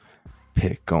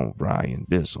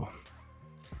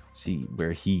 See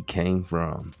where he came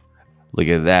from. Look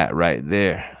at that right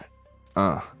there.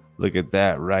 Look at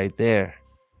that right there.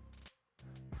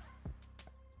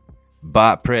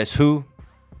 Bot press who?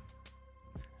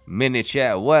 Minute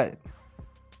chat what?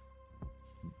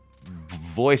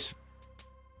 Voice.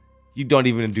 You don't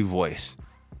even do voice.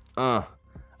 I'm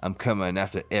coming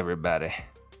after everybody.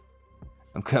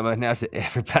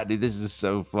 This is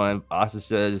so fun. Asa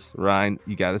says, Ryan,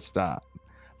 you gotta stop.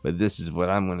 But this is what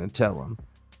I'm gonna tell him.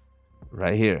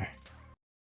 Right here.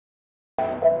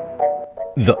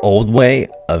 The old way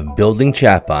of building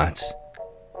chatbots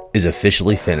is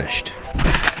officially finished.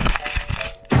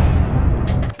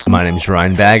 My name is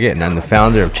Ryan Baggett, and I'm the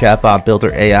founder of Chatbot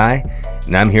Builder AI,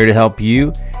 and I'm here to help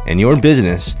you and your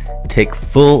business take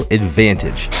full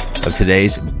advantage of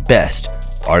today's best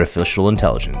artificial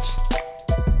intelligence.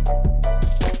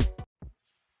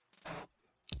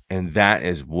 And that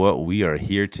is what we are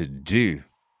here to do.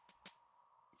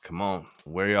 Come on,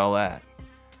 where y'all at?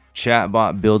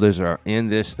 Chatbot builders are in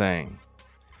this thing.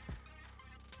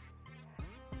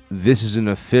 This is an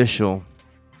official,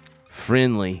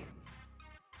 friendly,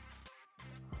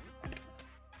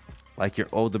 like your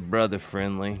older brother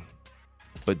friendly,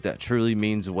 but that truly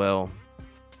means well,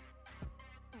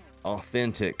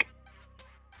 authentic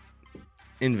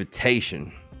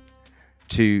invitation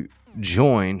to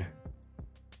join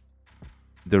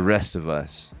the rest of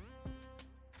us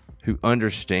who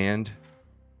understand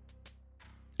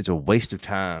it's a waste of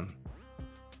time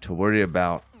to worry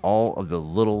about all of the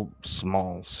little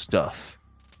small stuff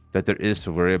that there is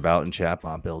to worry about in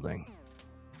chatbot building.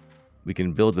 We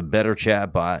can build a better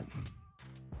chatbot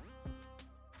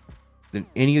than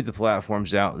any of the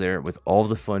platforms out there with all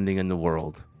the funding in the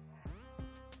world.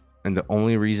 And the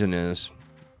only reason is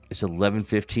it's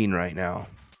 11:15 right now.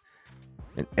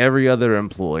 And every other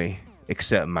employee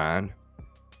except mine,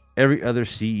 every other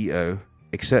CEO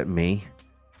except me,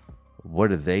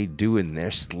 what are they doing? They're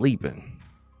sleeping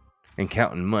and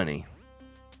counting money.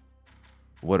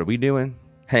 What are we doing?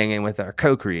 Hanging with our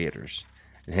co-creators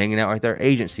and hanging out with our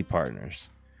agency partners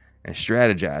and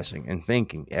strategizing and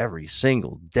thinking every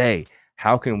single day,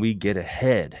 how can we get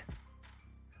ahead?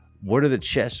 What are the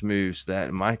chess moves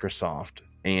that Microsoft,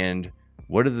 and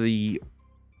what are the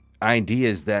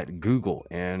ideas that Google,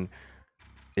 and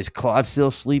is Claude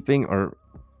still sleeping, or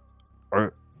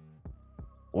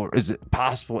is it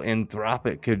possible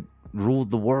Anthropic could rule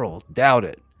the world? Doubt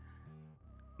it.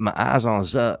 My eyes on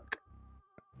Zuck.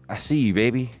 I see you,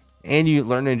 baby. And you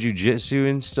learning jujitsu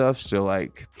and stuff. So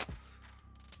like,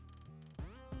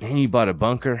 and you bought a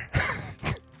bunker.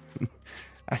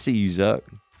 I see you, Zuck.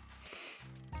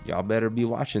 Y'all better be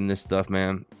watching this stuff,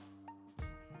 man.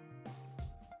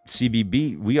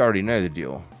 CBB, we already know the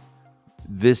deal.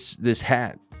 This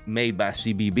hat made by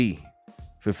CBB,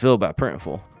 fulfilled by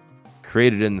Printful,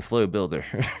 created in the Flow Builder.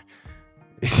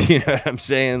 You know what I'm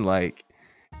saying? Like,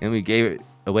 and we gave it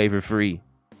away for free.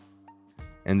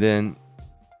 And then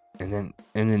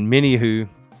Mini-Who,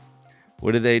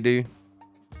 what do they do?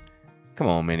 Come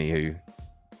on, Mini-Who.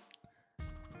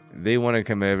 They want to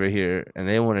come over here and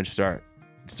they want to start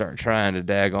trying to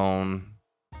daggone.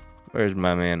 Where's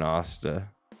my man Asta?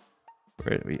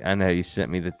 I know he sent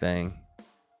me the thing.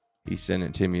 He sent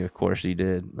it to me. Of course he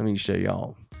did. Let me show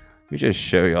y'all. Let me just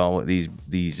show y'all what these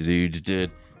dudes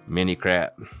did. Mini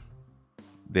crap.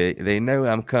 They know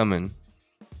I'm coming,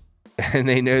 and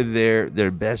they know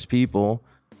their best people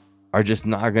are just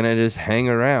not gonna just hang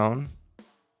around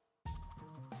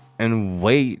and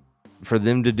wait for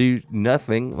them to do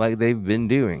nothing like they've been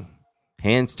doing.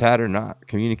 Hands tied or not,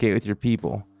 communicate with your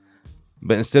people.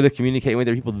 But instead of communicating with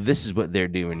their people, this is what they're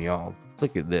doing, y'all.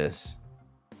 Look at this.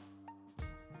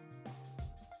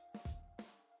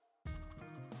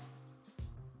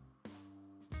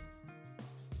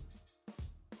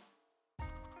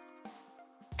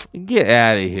 Get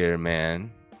out of here,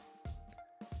 man.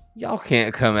 Y'all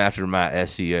can't come after my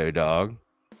SEO, dog.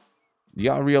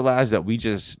 Y'all realize that we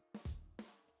just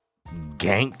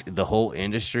ganked the whole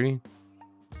industry?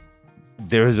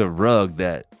 There's a rug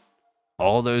that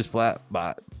all those all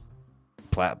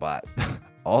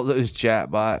those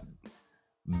chatbot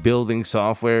building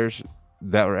softwares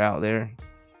that were out there.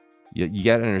 You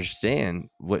got to understand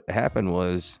what happened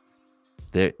was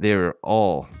they were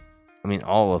all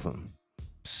of them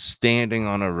standing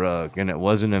on a rug, and it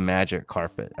wasn't a magic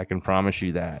carpet. I can promise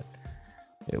you that.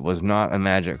 It was not a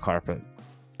magic carpet.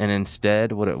 And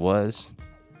instead what it was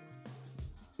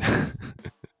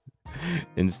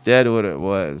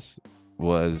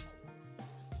was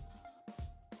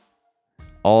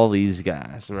all these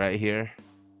guys right here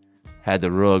had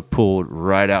the rug pulled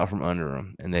right out from under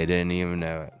them, and they didn't even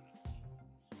know it.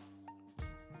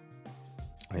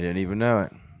 They didn't even know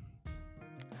it.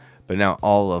 But now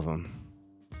all of them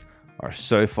are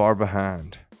so far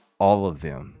behind. All of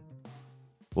them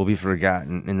will be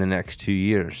forgotten in the next 2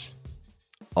 years.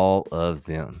 All of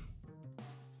them.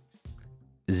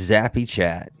 Zappy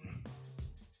Chat.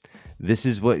 This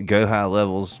is what Go High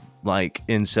Level's like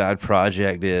inside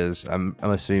project is. I'm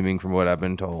assuming from what I've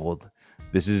been told.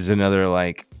 This is another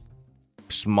like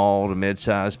small to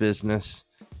mid-sized business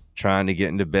trying to get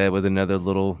into bed with another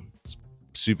little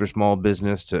super small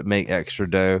business to make extra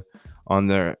dough on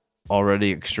their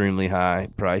already extremely high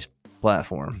price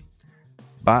platform.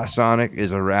 Bot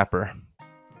is a rapper,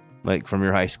 like from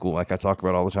your high school, like I talk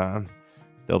about all the time.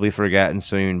 They'll be forgotten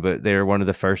soon, but they're one of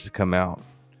the first to come out.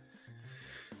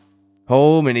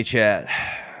 Oh, ManyChat.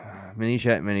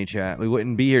 ManyChat. We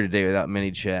wouldn't be here today without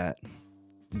ManyChat.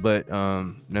 But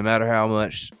no matter how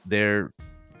much their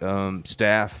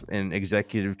staff and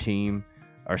executive team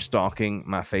are stalking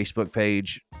my Facebook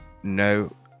page,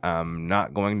 no, I'm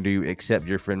not going to accept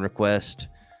your friend request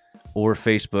or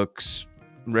Facebook's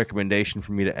recommendation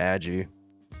for me to add you.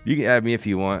 You can add me if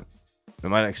you want. I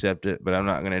might accept it, but I'm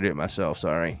not going to do it myself.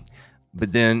 Sorry.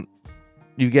 But then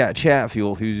you've got Chat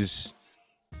Fuel,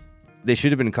 they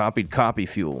should have been copied Copy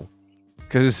Fuel,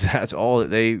 because that's all that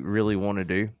they really want to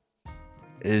do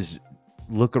is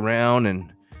look around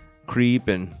and creep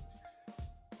and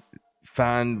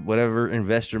find whatever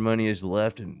investor money is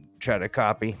left and try to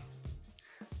copy.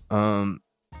 Some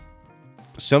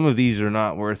of these are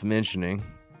not worth mentioning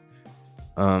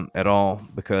at all,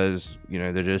 because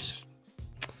they're just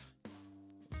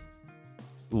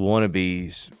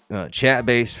wannabes.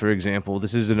 Chatbase, for example,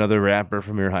 this is another rapper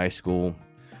from your high school.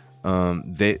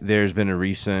 There's been a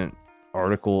recent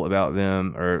article about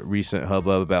them, or recent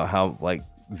hubbub about how like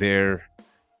their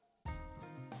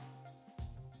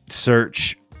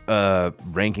search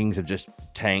rankings have just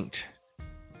tanked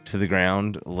to the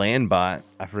ground. Landbot,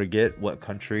 I forget what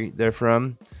country they're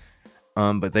from,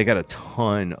 but they got a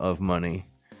ton of money.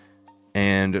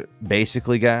 And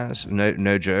basically, guys,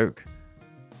 no joke,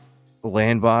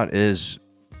 Landbot is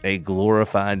a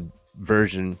glorified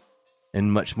version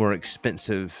and much more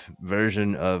expensive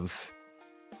version of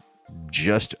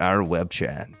just our web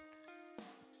chat.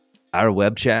 Our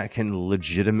web chat can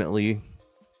legitimately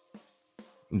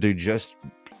do just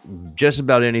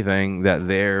about anything that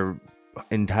their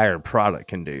entire product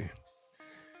can do.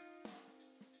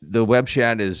 The web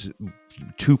chat is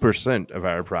 2% of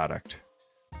our product.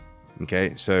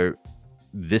 Okay, so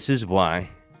this is why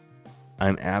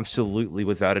I'm absolutely,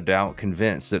 without a doubt,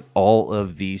 convinced that all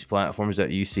of these platforms that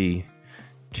you see,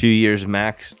 2 years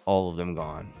max, all of them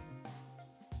gone.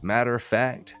 Matter of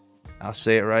fact, I'll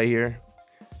say it right here,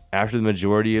 after the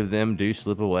majority of them do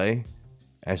slip away,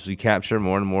 as we capture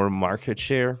more and more market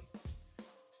share,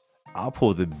 I'll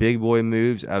pull the big boy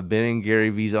moves. I've been in Gary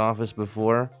V's office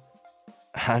before.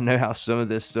 I know how some of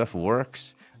this stuff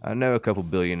works. I know a couple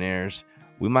billionaires.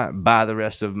 We might buy the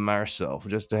rest of them ourselves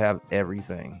just to have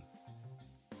everything.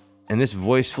 And this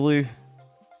voice flu,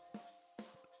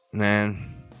 man,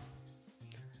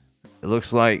 it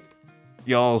looks like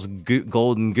y'all's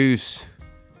golden goose.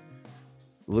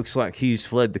 Looks like he's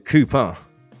fled the coop, huh?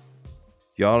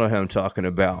 Y'all know who I'm talking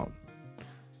about.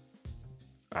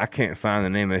 I can't find the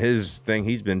name of his thing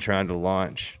he's been trying to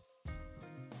launch.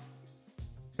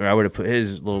 Or I would have put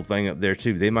his little thing up there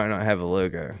too. They might not have a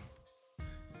logo.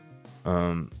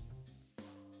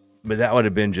 But that would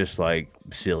have been just like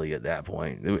silly at that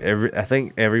point. I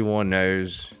think everyone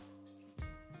knows.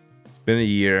 It's been a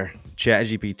year.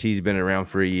 ChatGPT's been around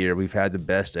for a year. We've had the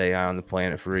best AI on the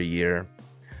planet for a year.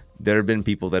 There have been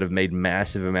people that have made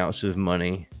massive amounts of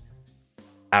money.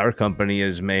 Our company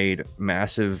has made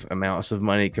massive amounts of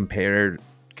money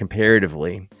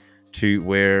comparatively to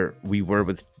where we were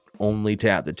with only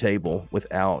Tap the Table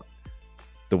without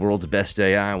the world's best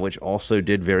AI, which also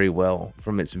did very well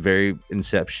from its very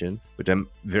inception, which I'm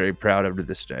very proud of to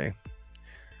this day.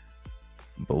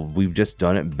 But we've just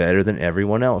done it better than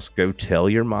everyone else. Go tell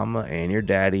your mama and your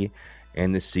daddy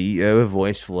and the CEO of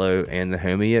VoiceFlow and the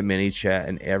homie at ManyChat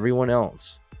and everyone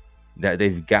else that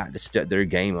they've got to step their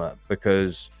game up,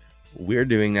 because we're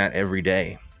doing that every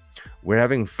day. We're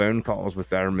having phone calls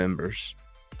with our members.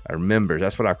 Our members,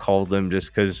 that's what I call them, just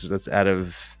because that's out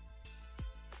of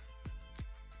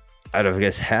I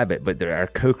guess habit, but they're our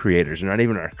co-creators. They're not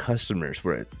even our customers.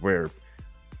 Where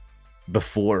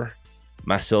before,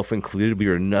 myself included, we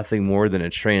were nothing more than a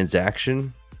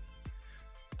transaction.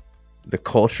 The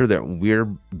culture that we're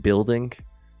building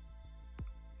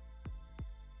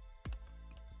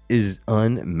is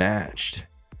unmatched.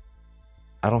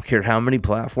 I don't care how many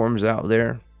platforms out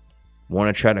there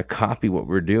want to try to copy what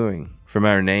we're doing, from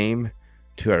our name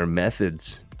to our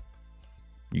methods.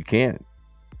 You can't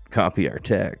copy our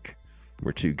tech.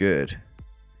 We're too good.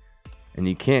 And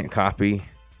you can't copy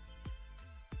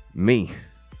me,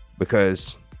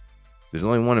 because there's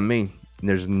only one of me, and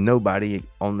there's nobody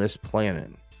on this planet.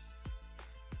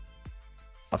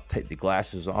 I'll take the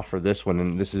glasses off for this one,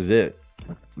 and this is it.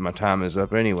 My time is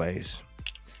up anyways.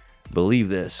 Believe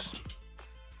this.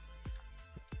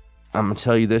 I'm going to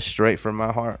tell you this straight from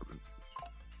my heart.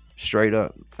 Straight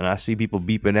up. And I see people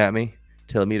beeping at me,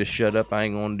 telling me to shut up. I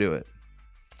ain't going to do it.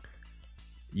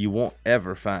 You won't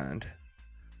ever find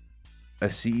a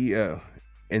CEO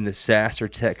in the SaaS or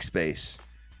tech space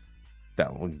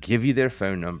that will give you their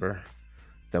phone number,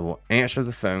 that will answer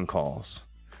the phone calls,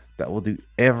 that will do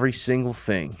every single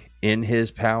thing in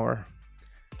his power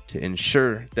to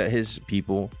ensure that his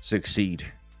people succeed.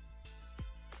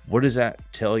 What does that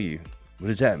tell you? What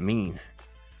does that mean?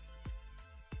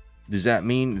 Does that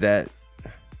mean that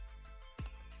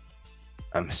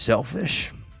I'm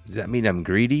selfish? Does that mean I'm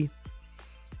greedy?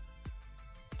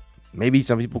 Maybe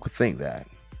some people could think that.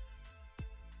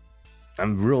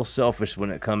 I'm real selfish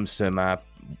when it comes to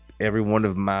every one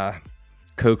of my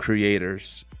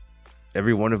co-creators,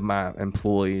 every one of my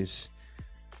employees,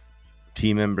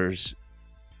 team members,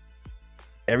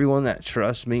 everyone that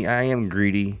trusts me. I am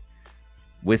greedy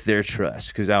with their trust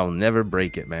because I'll never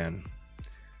break it, man.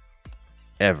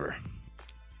 Ever.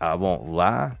 I won't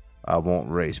lie. I won't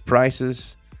raise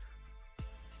prices.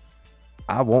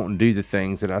 I won't do the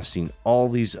things that I've seen all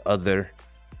these other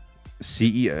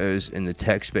CEOs in the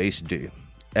tech space do,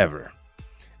 ever.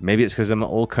 Maybe it's because I'm an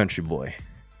old country boy.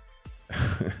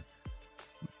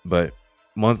 But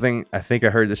one thing, I think I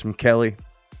heard this from Kelly.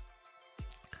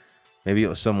 Maybe it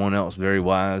was someone else very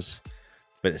wise,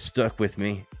 but it stuck with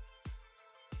me.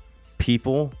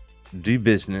 People do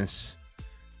business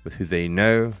with who they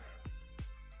know,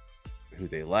 who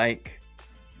they like,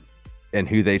 and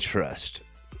who they trust.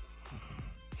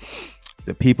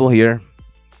 The people here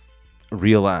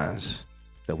realize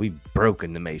that we've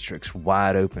broken the matrix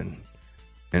wide open,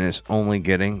 and it's only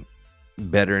getting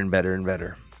better and better and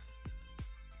better.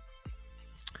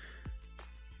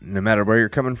 No matter where you're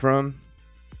coming from,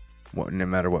 no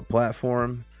matter what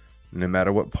platform, no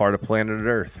matter what part of planet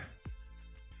Earth,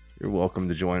 you're welcome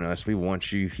to join us. We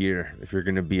want you here. If you're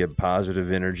going to be a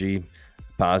positive energy,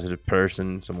 positive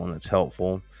person, someone that's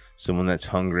helpful, someone that's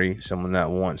hungry, someone that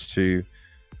wants to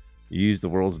use the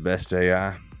world's best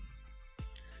AI,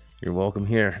 you're welcome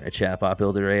here at Chatbot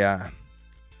Builder AI.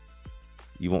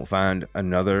 You won't find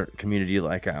another community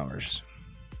like ours.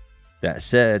 That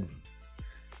said,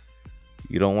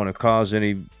 you don't want to cause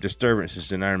any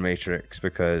disturbances in our matrix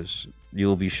because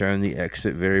you'll be shown the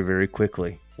exit very, very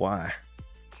quickly. Why?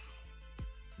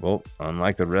 Well,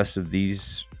 unlike the rest of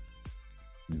these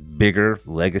bigger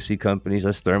legacy companies,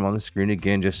 let's throw them on the screen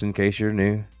again just in case you're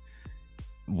new.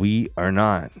 We are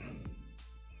not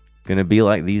going to be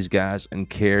like these guys and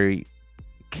carry,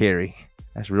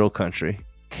 that's real country,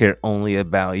 care only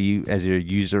about you as your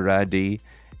user ID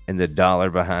and the dollar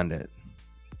behind it.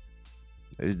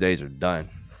 Those days are done.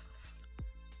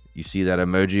 You see that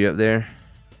emoji up there?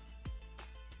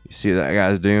 You see what that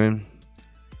guy's doing?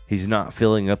 He's not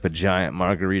filling up a giant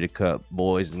margarita cup,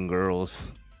 boys and girls.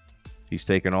 He's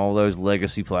taking all those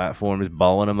legacy platforms,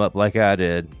 balling them up like I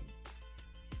did,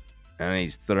 and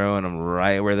he's throwing them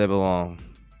right where they belong.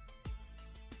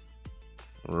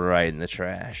 Right in the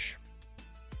trash.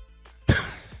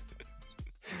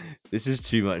 This is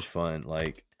too much fun.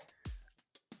 Like,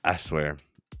 I swear,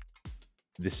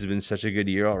 this has been such a good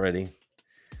year already.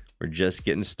 We're just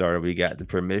getting started. We got the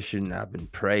permission I've been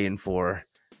praying for.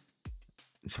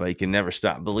 That's why you can never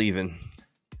stop believing.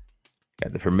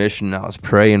 Got the permission I was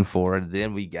praying for. And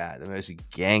then we got the most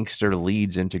gangster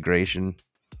leads integration.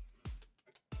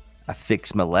 I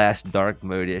fixed my last dark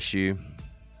mode issue.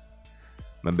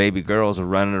 My baby girls are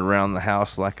running around the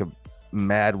house like a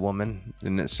mad woman.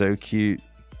 Isn't it so cute?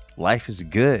 Life is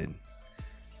good.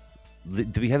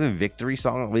 Do we have a victory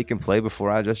song that we can play before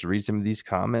I just read some of these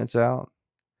comments out?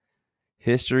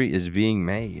 History is being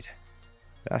made.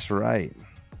 That's right.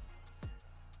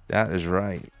 That is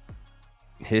right.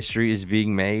 History is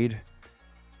being made.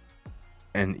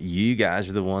 And you guys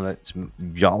are the one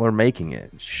y'all are making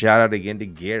it. Shout out again to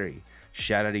Gary.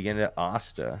 Shout out again to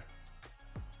Asta.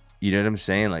 You know what I'm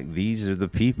saying? Like, these are the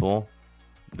people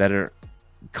that are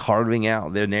carving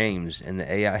out their names in the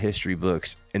AI history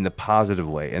books in the positive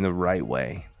way, in the right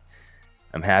way.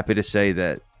 I'm happy to say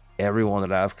that everyone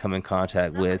that I've come in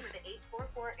contact with, the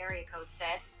 844 area code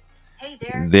said, "Hey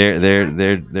there."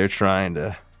 They're trying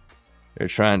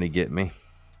to get me.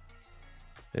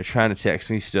 They're trying to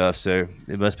text me stuff, so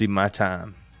it must be my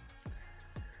time.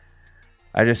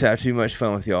 I just have too much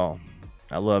fun with y'all.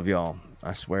 I love y'all.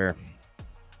 I swear.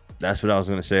 That's what I was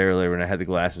going to say earlier when I had the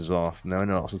glasses off. No one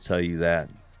else will tell you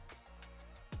that.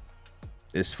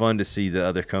 It's fun to see the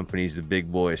other companies, the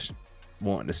big boys,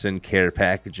 wanting to send care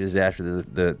packages after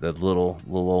the little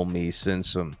old me sends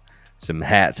some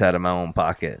hats out of my own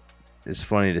pocket. It's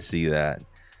funny to see that.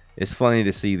 It's funny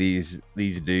to see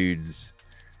these dudes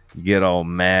get all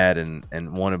mad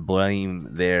and want to blame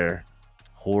their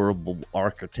horrible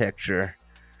architecture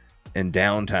and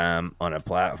downtime on a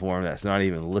platform that's not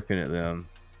even looking at them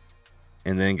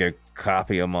and then go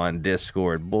copy them on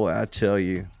Discord. Boy, I tell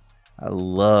you, I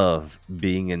love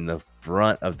being in the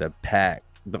front of the pack.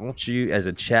 Don't you? As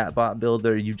a chatbot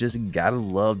builder, you just gotta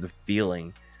love the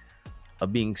feeling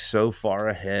of being so far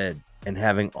ahead and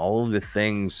having all of the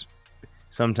things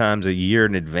sometimes a year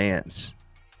in advance.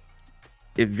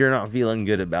 If you're not feeling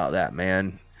good about that,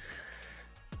 man,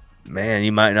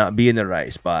 you might not be in the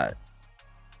right spot.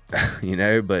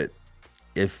 But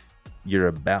if you're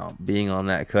about being on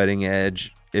that cutting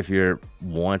edge, if you're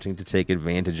wanting to take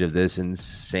advantage of this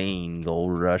insane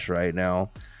gold rush right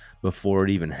now, before it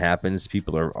even happens,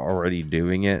 people are already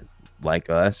doing it like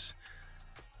us.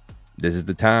 This is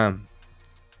the time.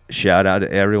 Shout out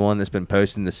to everyone that's been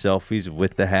posting the selfies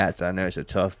with the hats. I know it's a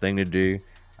tough thing to do.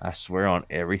 I swear on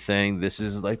everything, this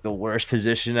is like the worst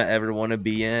position I ever want to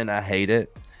be in. I hate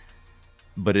it.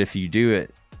 But if you do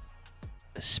it,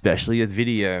 especially with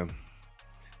video,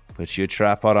 put you a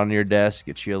tripod on your desk,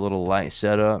 get you a little light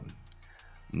set up.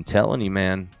 I'm telling you,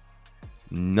 man,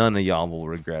 none of y'all will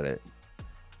regret it.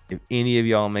 If any of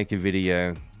y'all make a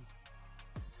video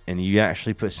and you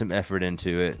actually put some effort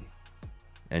into it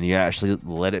and you actually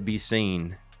let it be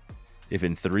seen, if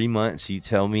in 3 months you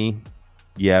tell me,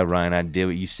 yeah, Ryan, I did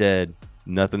what you said,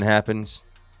 nothing happens,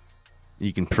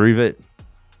 you can prove it,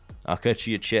 I'll cut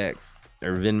you a check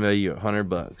or Venmo you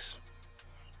 $100.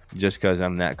 Just because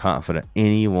I'm that confident.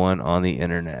 Anyone on the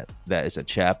internet that is a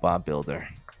chatbot builder,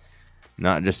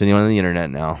 not just anyone on the internet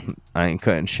now, I ain't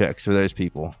cutting checks for those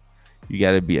people. You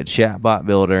got to be a chatbot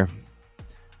builder.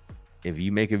 If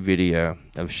you make a video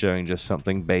of showing just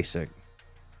something basic,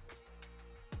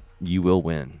 you will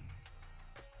win.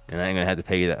 And I ain't going to have to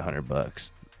pay you that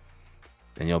 $100.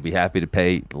 And you'll be happy to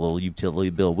pay the little utility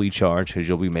bill we charge, because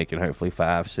you'll be making hopefully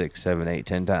 5, 6, 7, 8,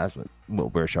 10 times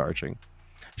what we're charging.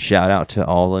 Shout out to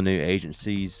all the new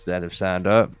agencies that have signed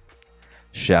up.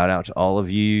 Shout out to all of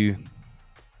you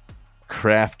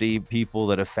crafty people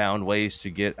that have found ways to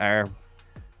get our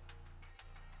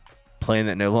plan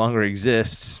that no longer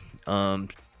exists. Some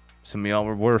of y'all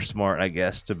were smart, I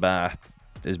guess, to buy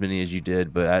as many as you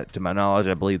did, but to my knowledge,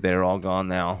 I believe they're all gone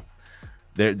now.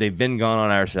 They've been gone on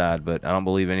our side, but I don't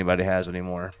believe anybody has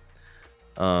anymore.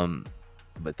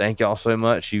 But thank y'all so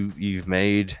much. You've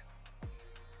made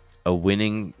a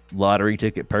winning lottery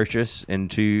ticket purchase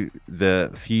into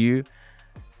the few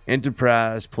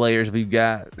enterprise players we've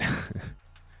got.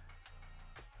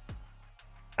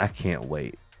 I can't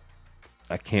wait.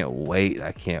 I can't wait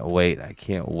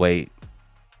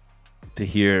to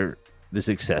hear the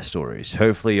success stories.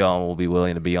 Hopefully y'all will be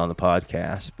willing to be on the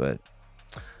podcast, but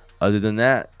other than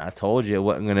that, I told you it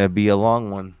wasn't going to be a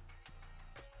long one.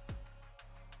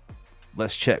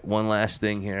 Let's check one last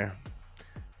thing here.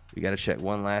 We got to check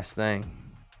one last thing.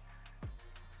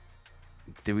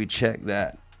 Did we check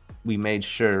that? We made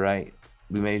sure, right?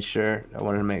 We made sure. I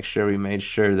wanted to make sure we made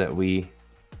sure that we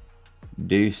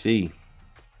do see.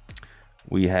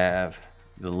 We have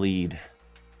the lead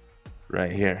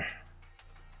right here.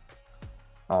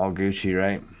 All Gucci,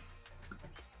 right?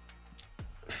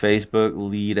 Facebook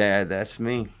lead ad. That's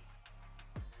me.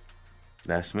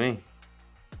 That's me.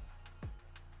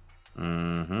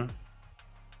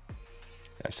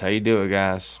 That's how you do it,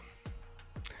 guys.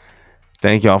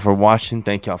 Thank y'all for watching.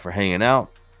 Thank y'all for hanging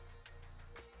out.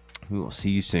 We will see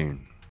you soon.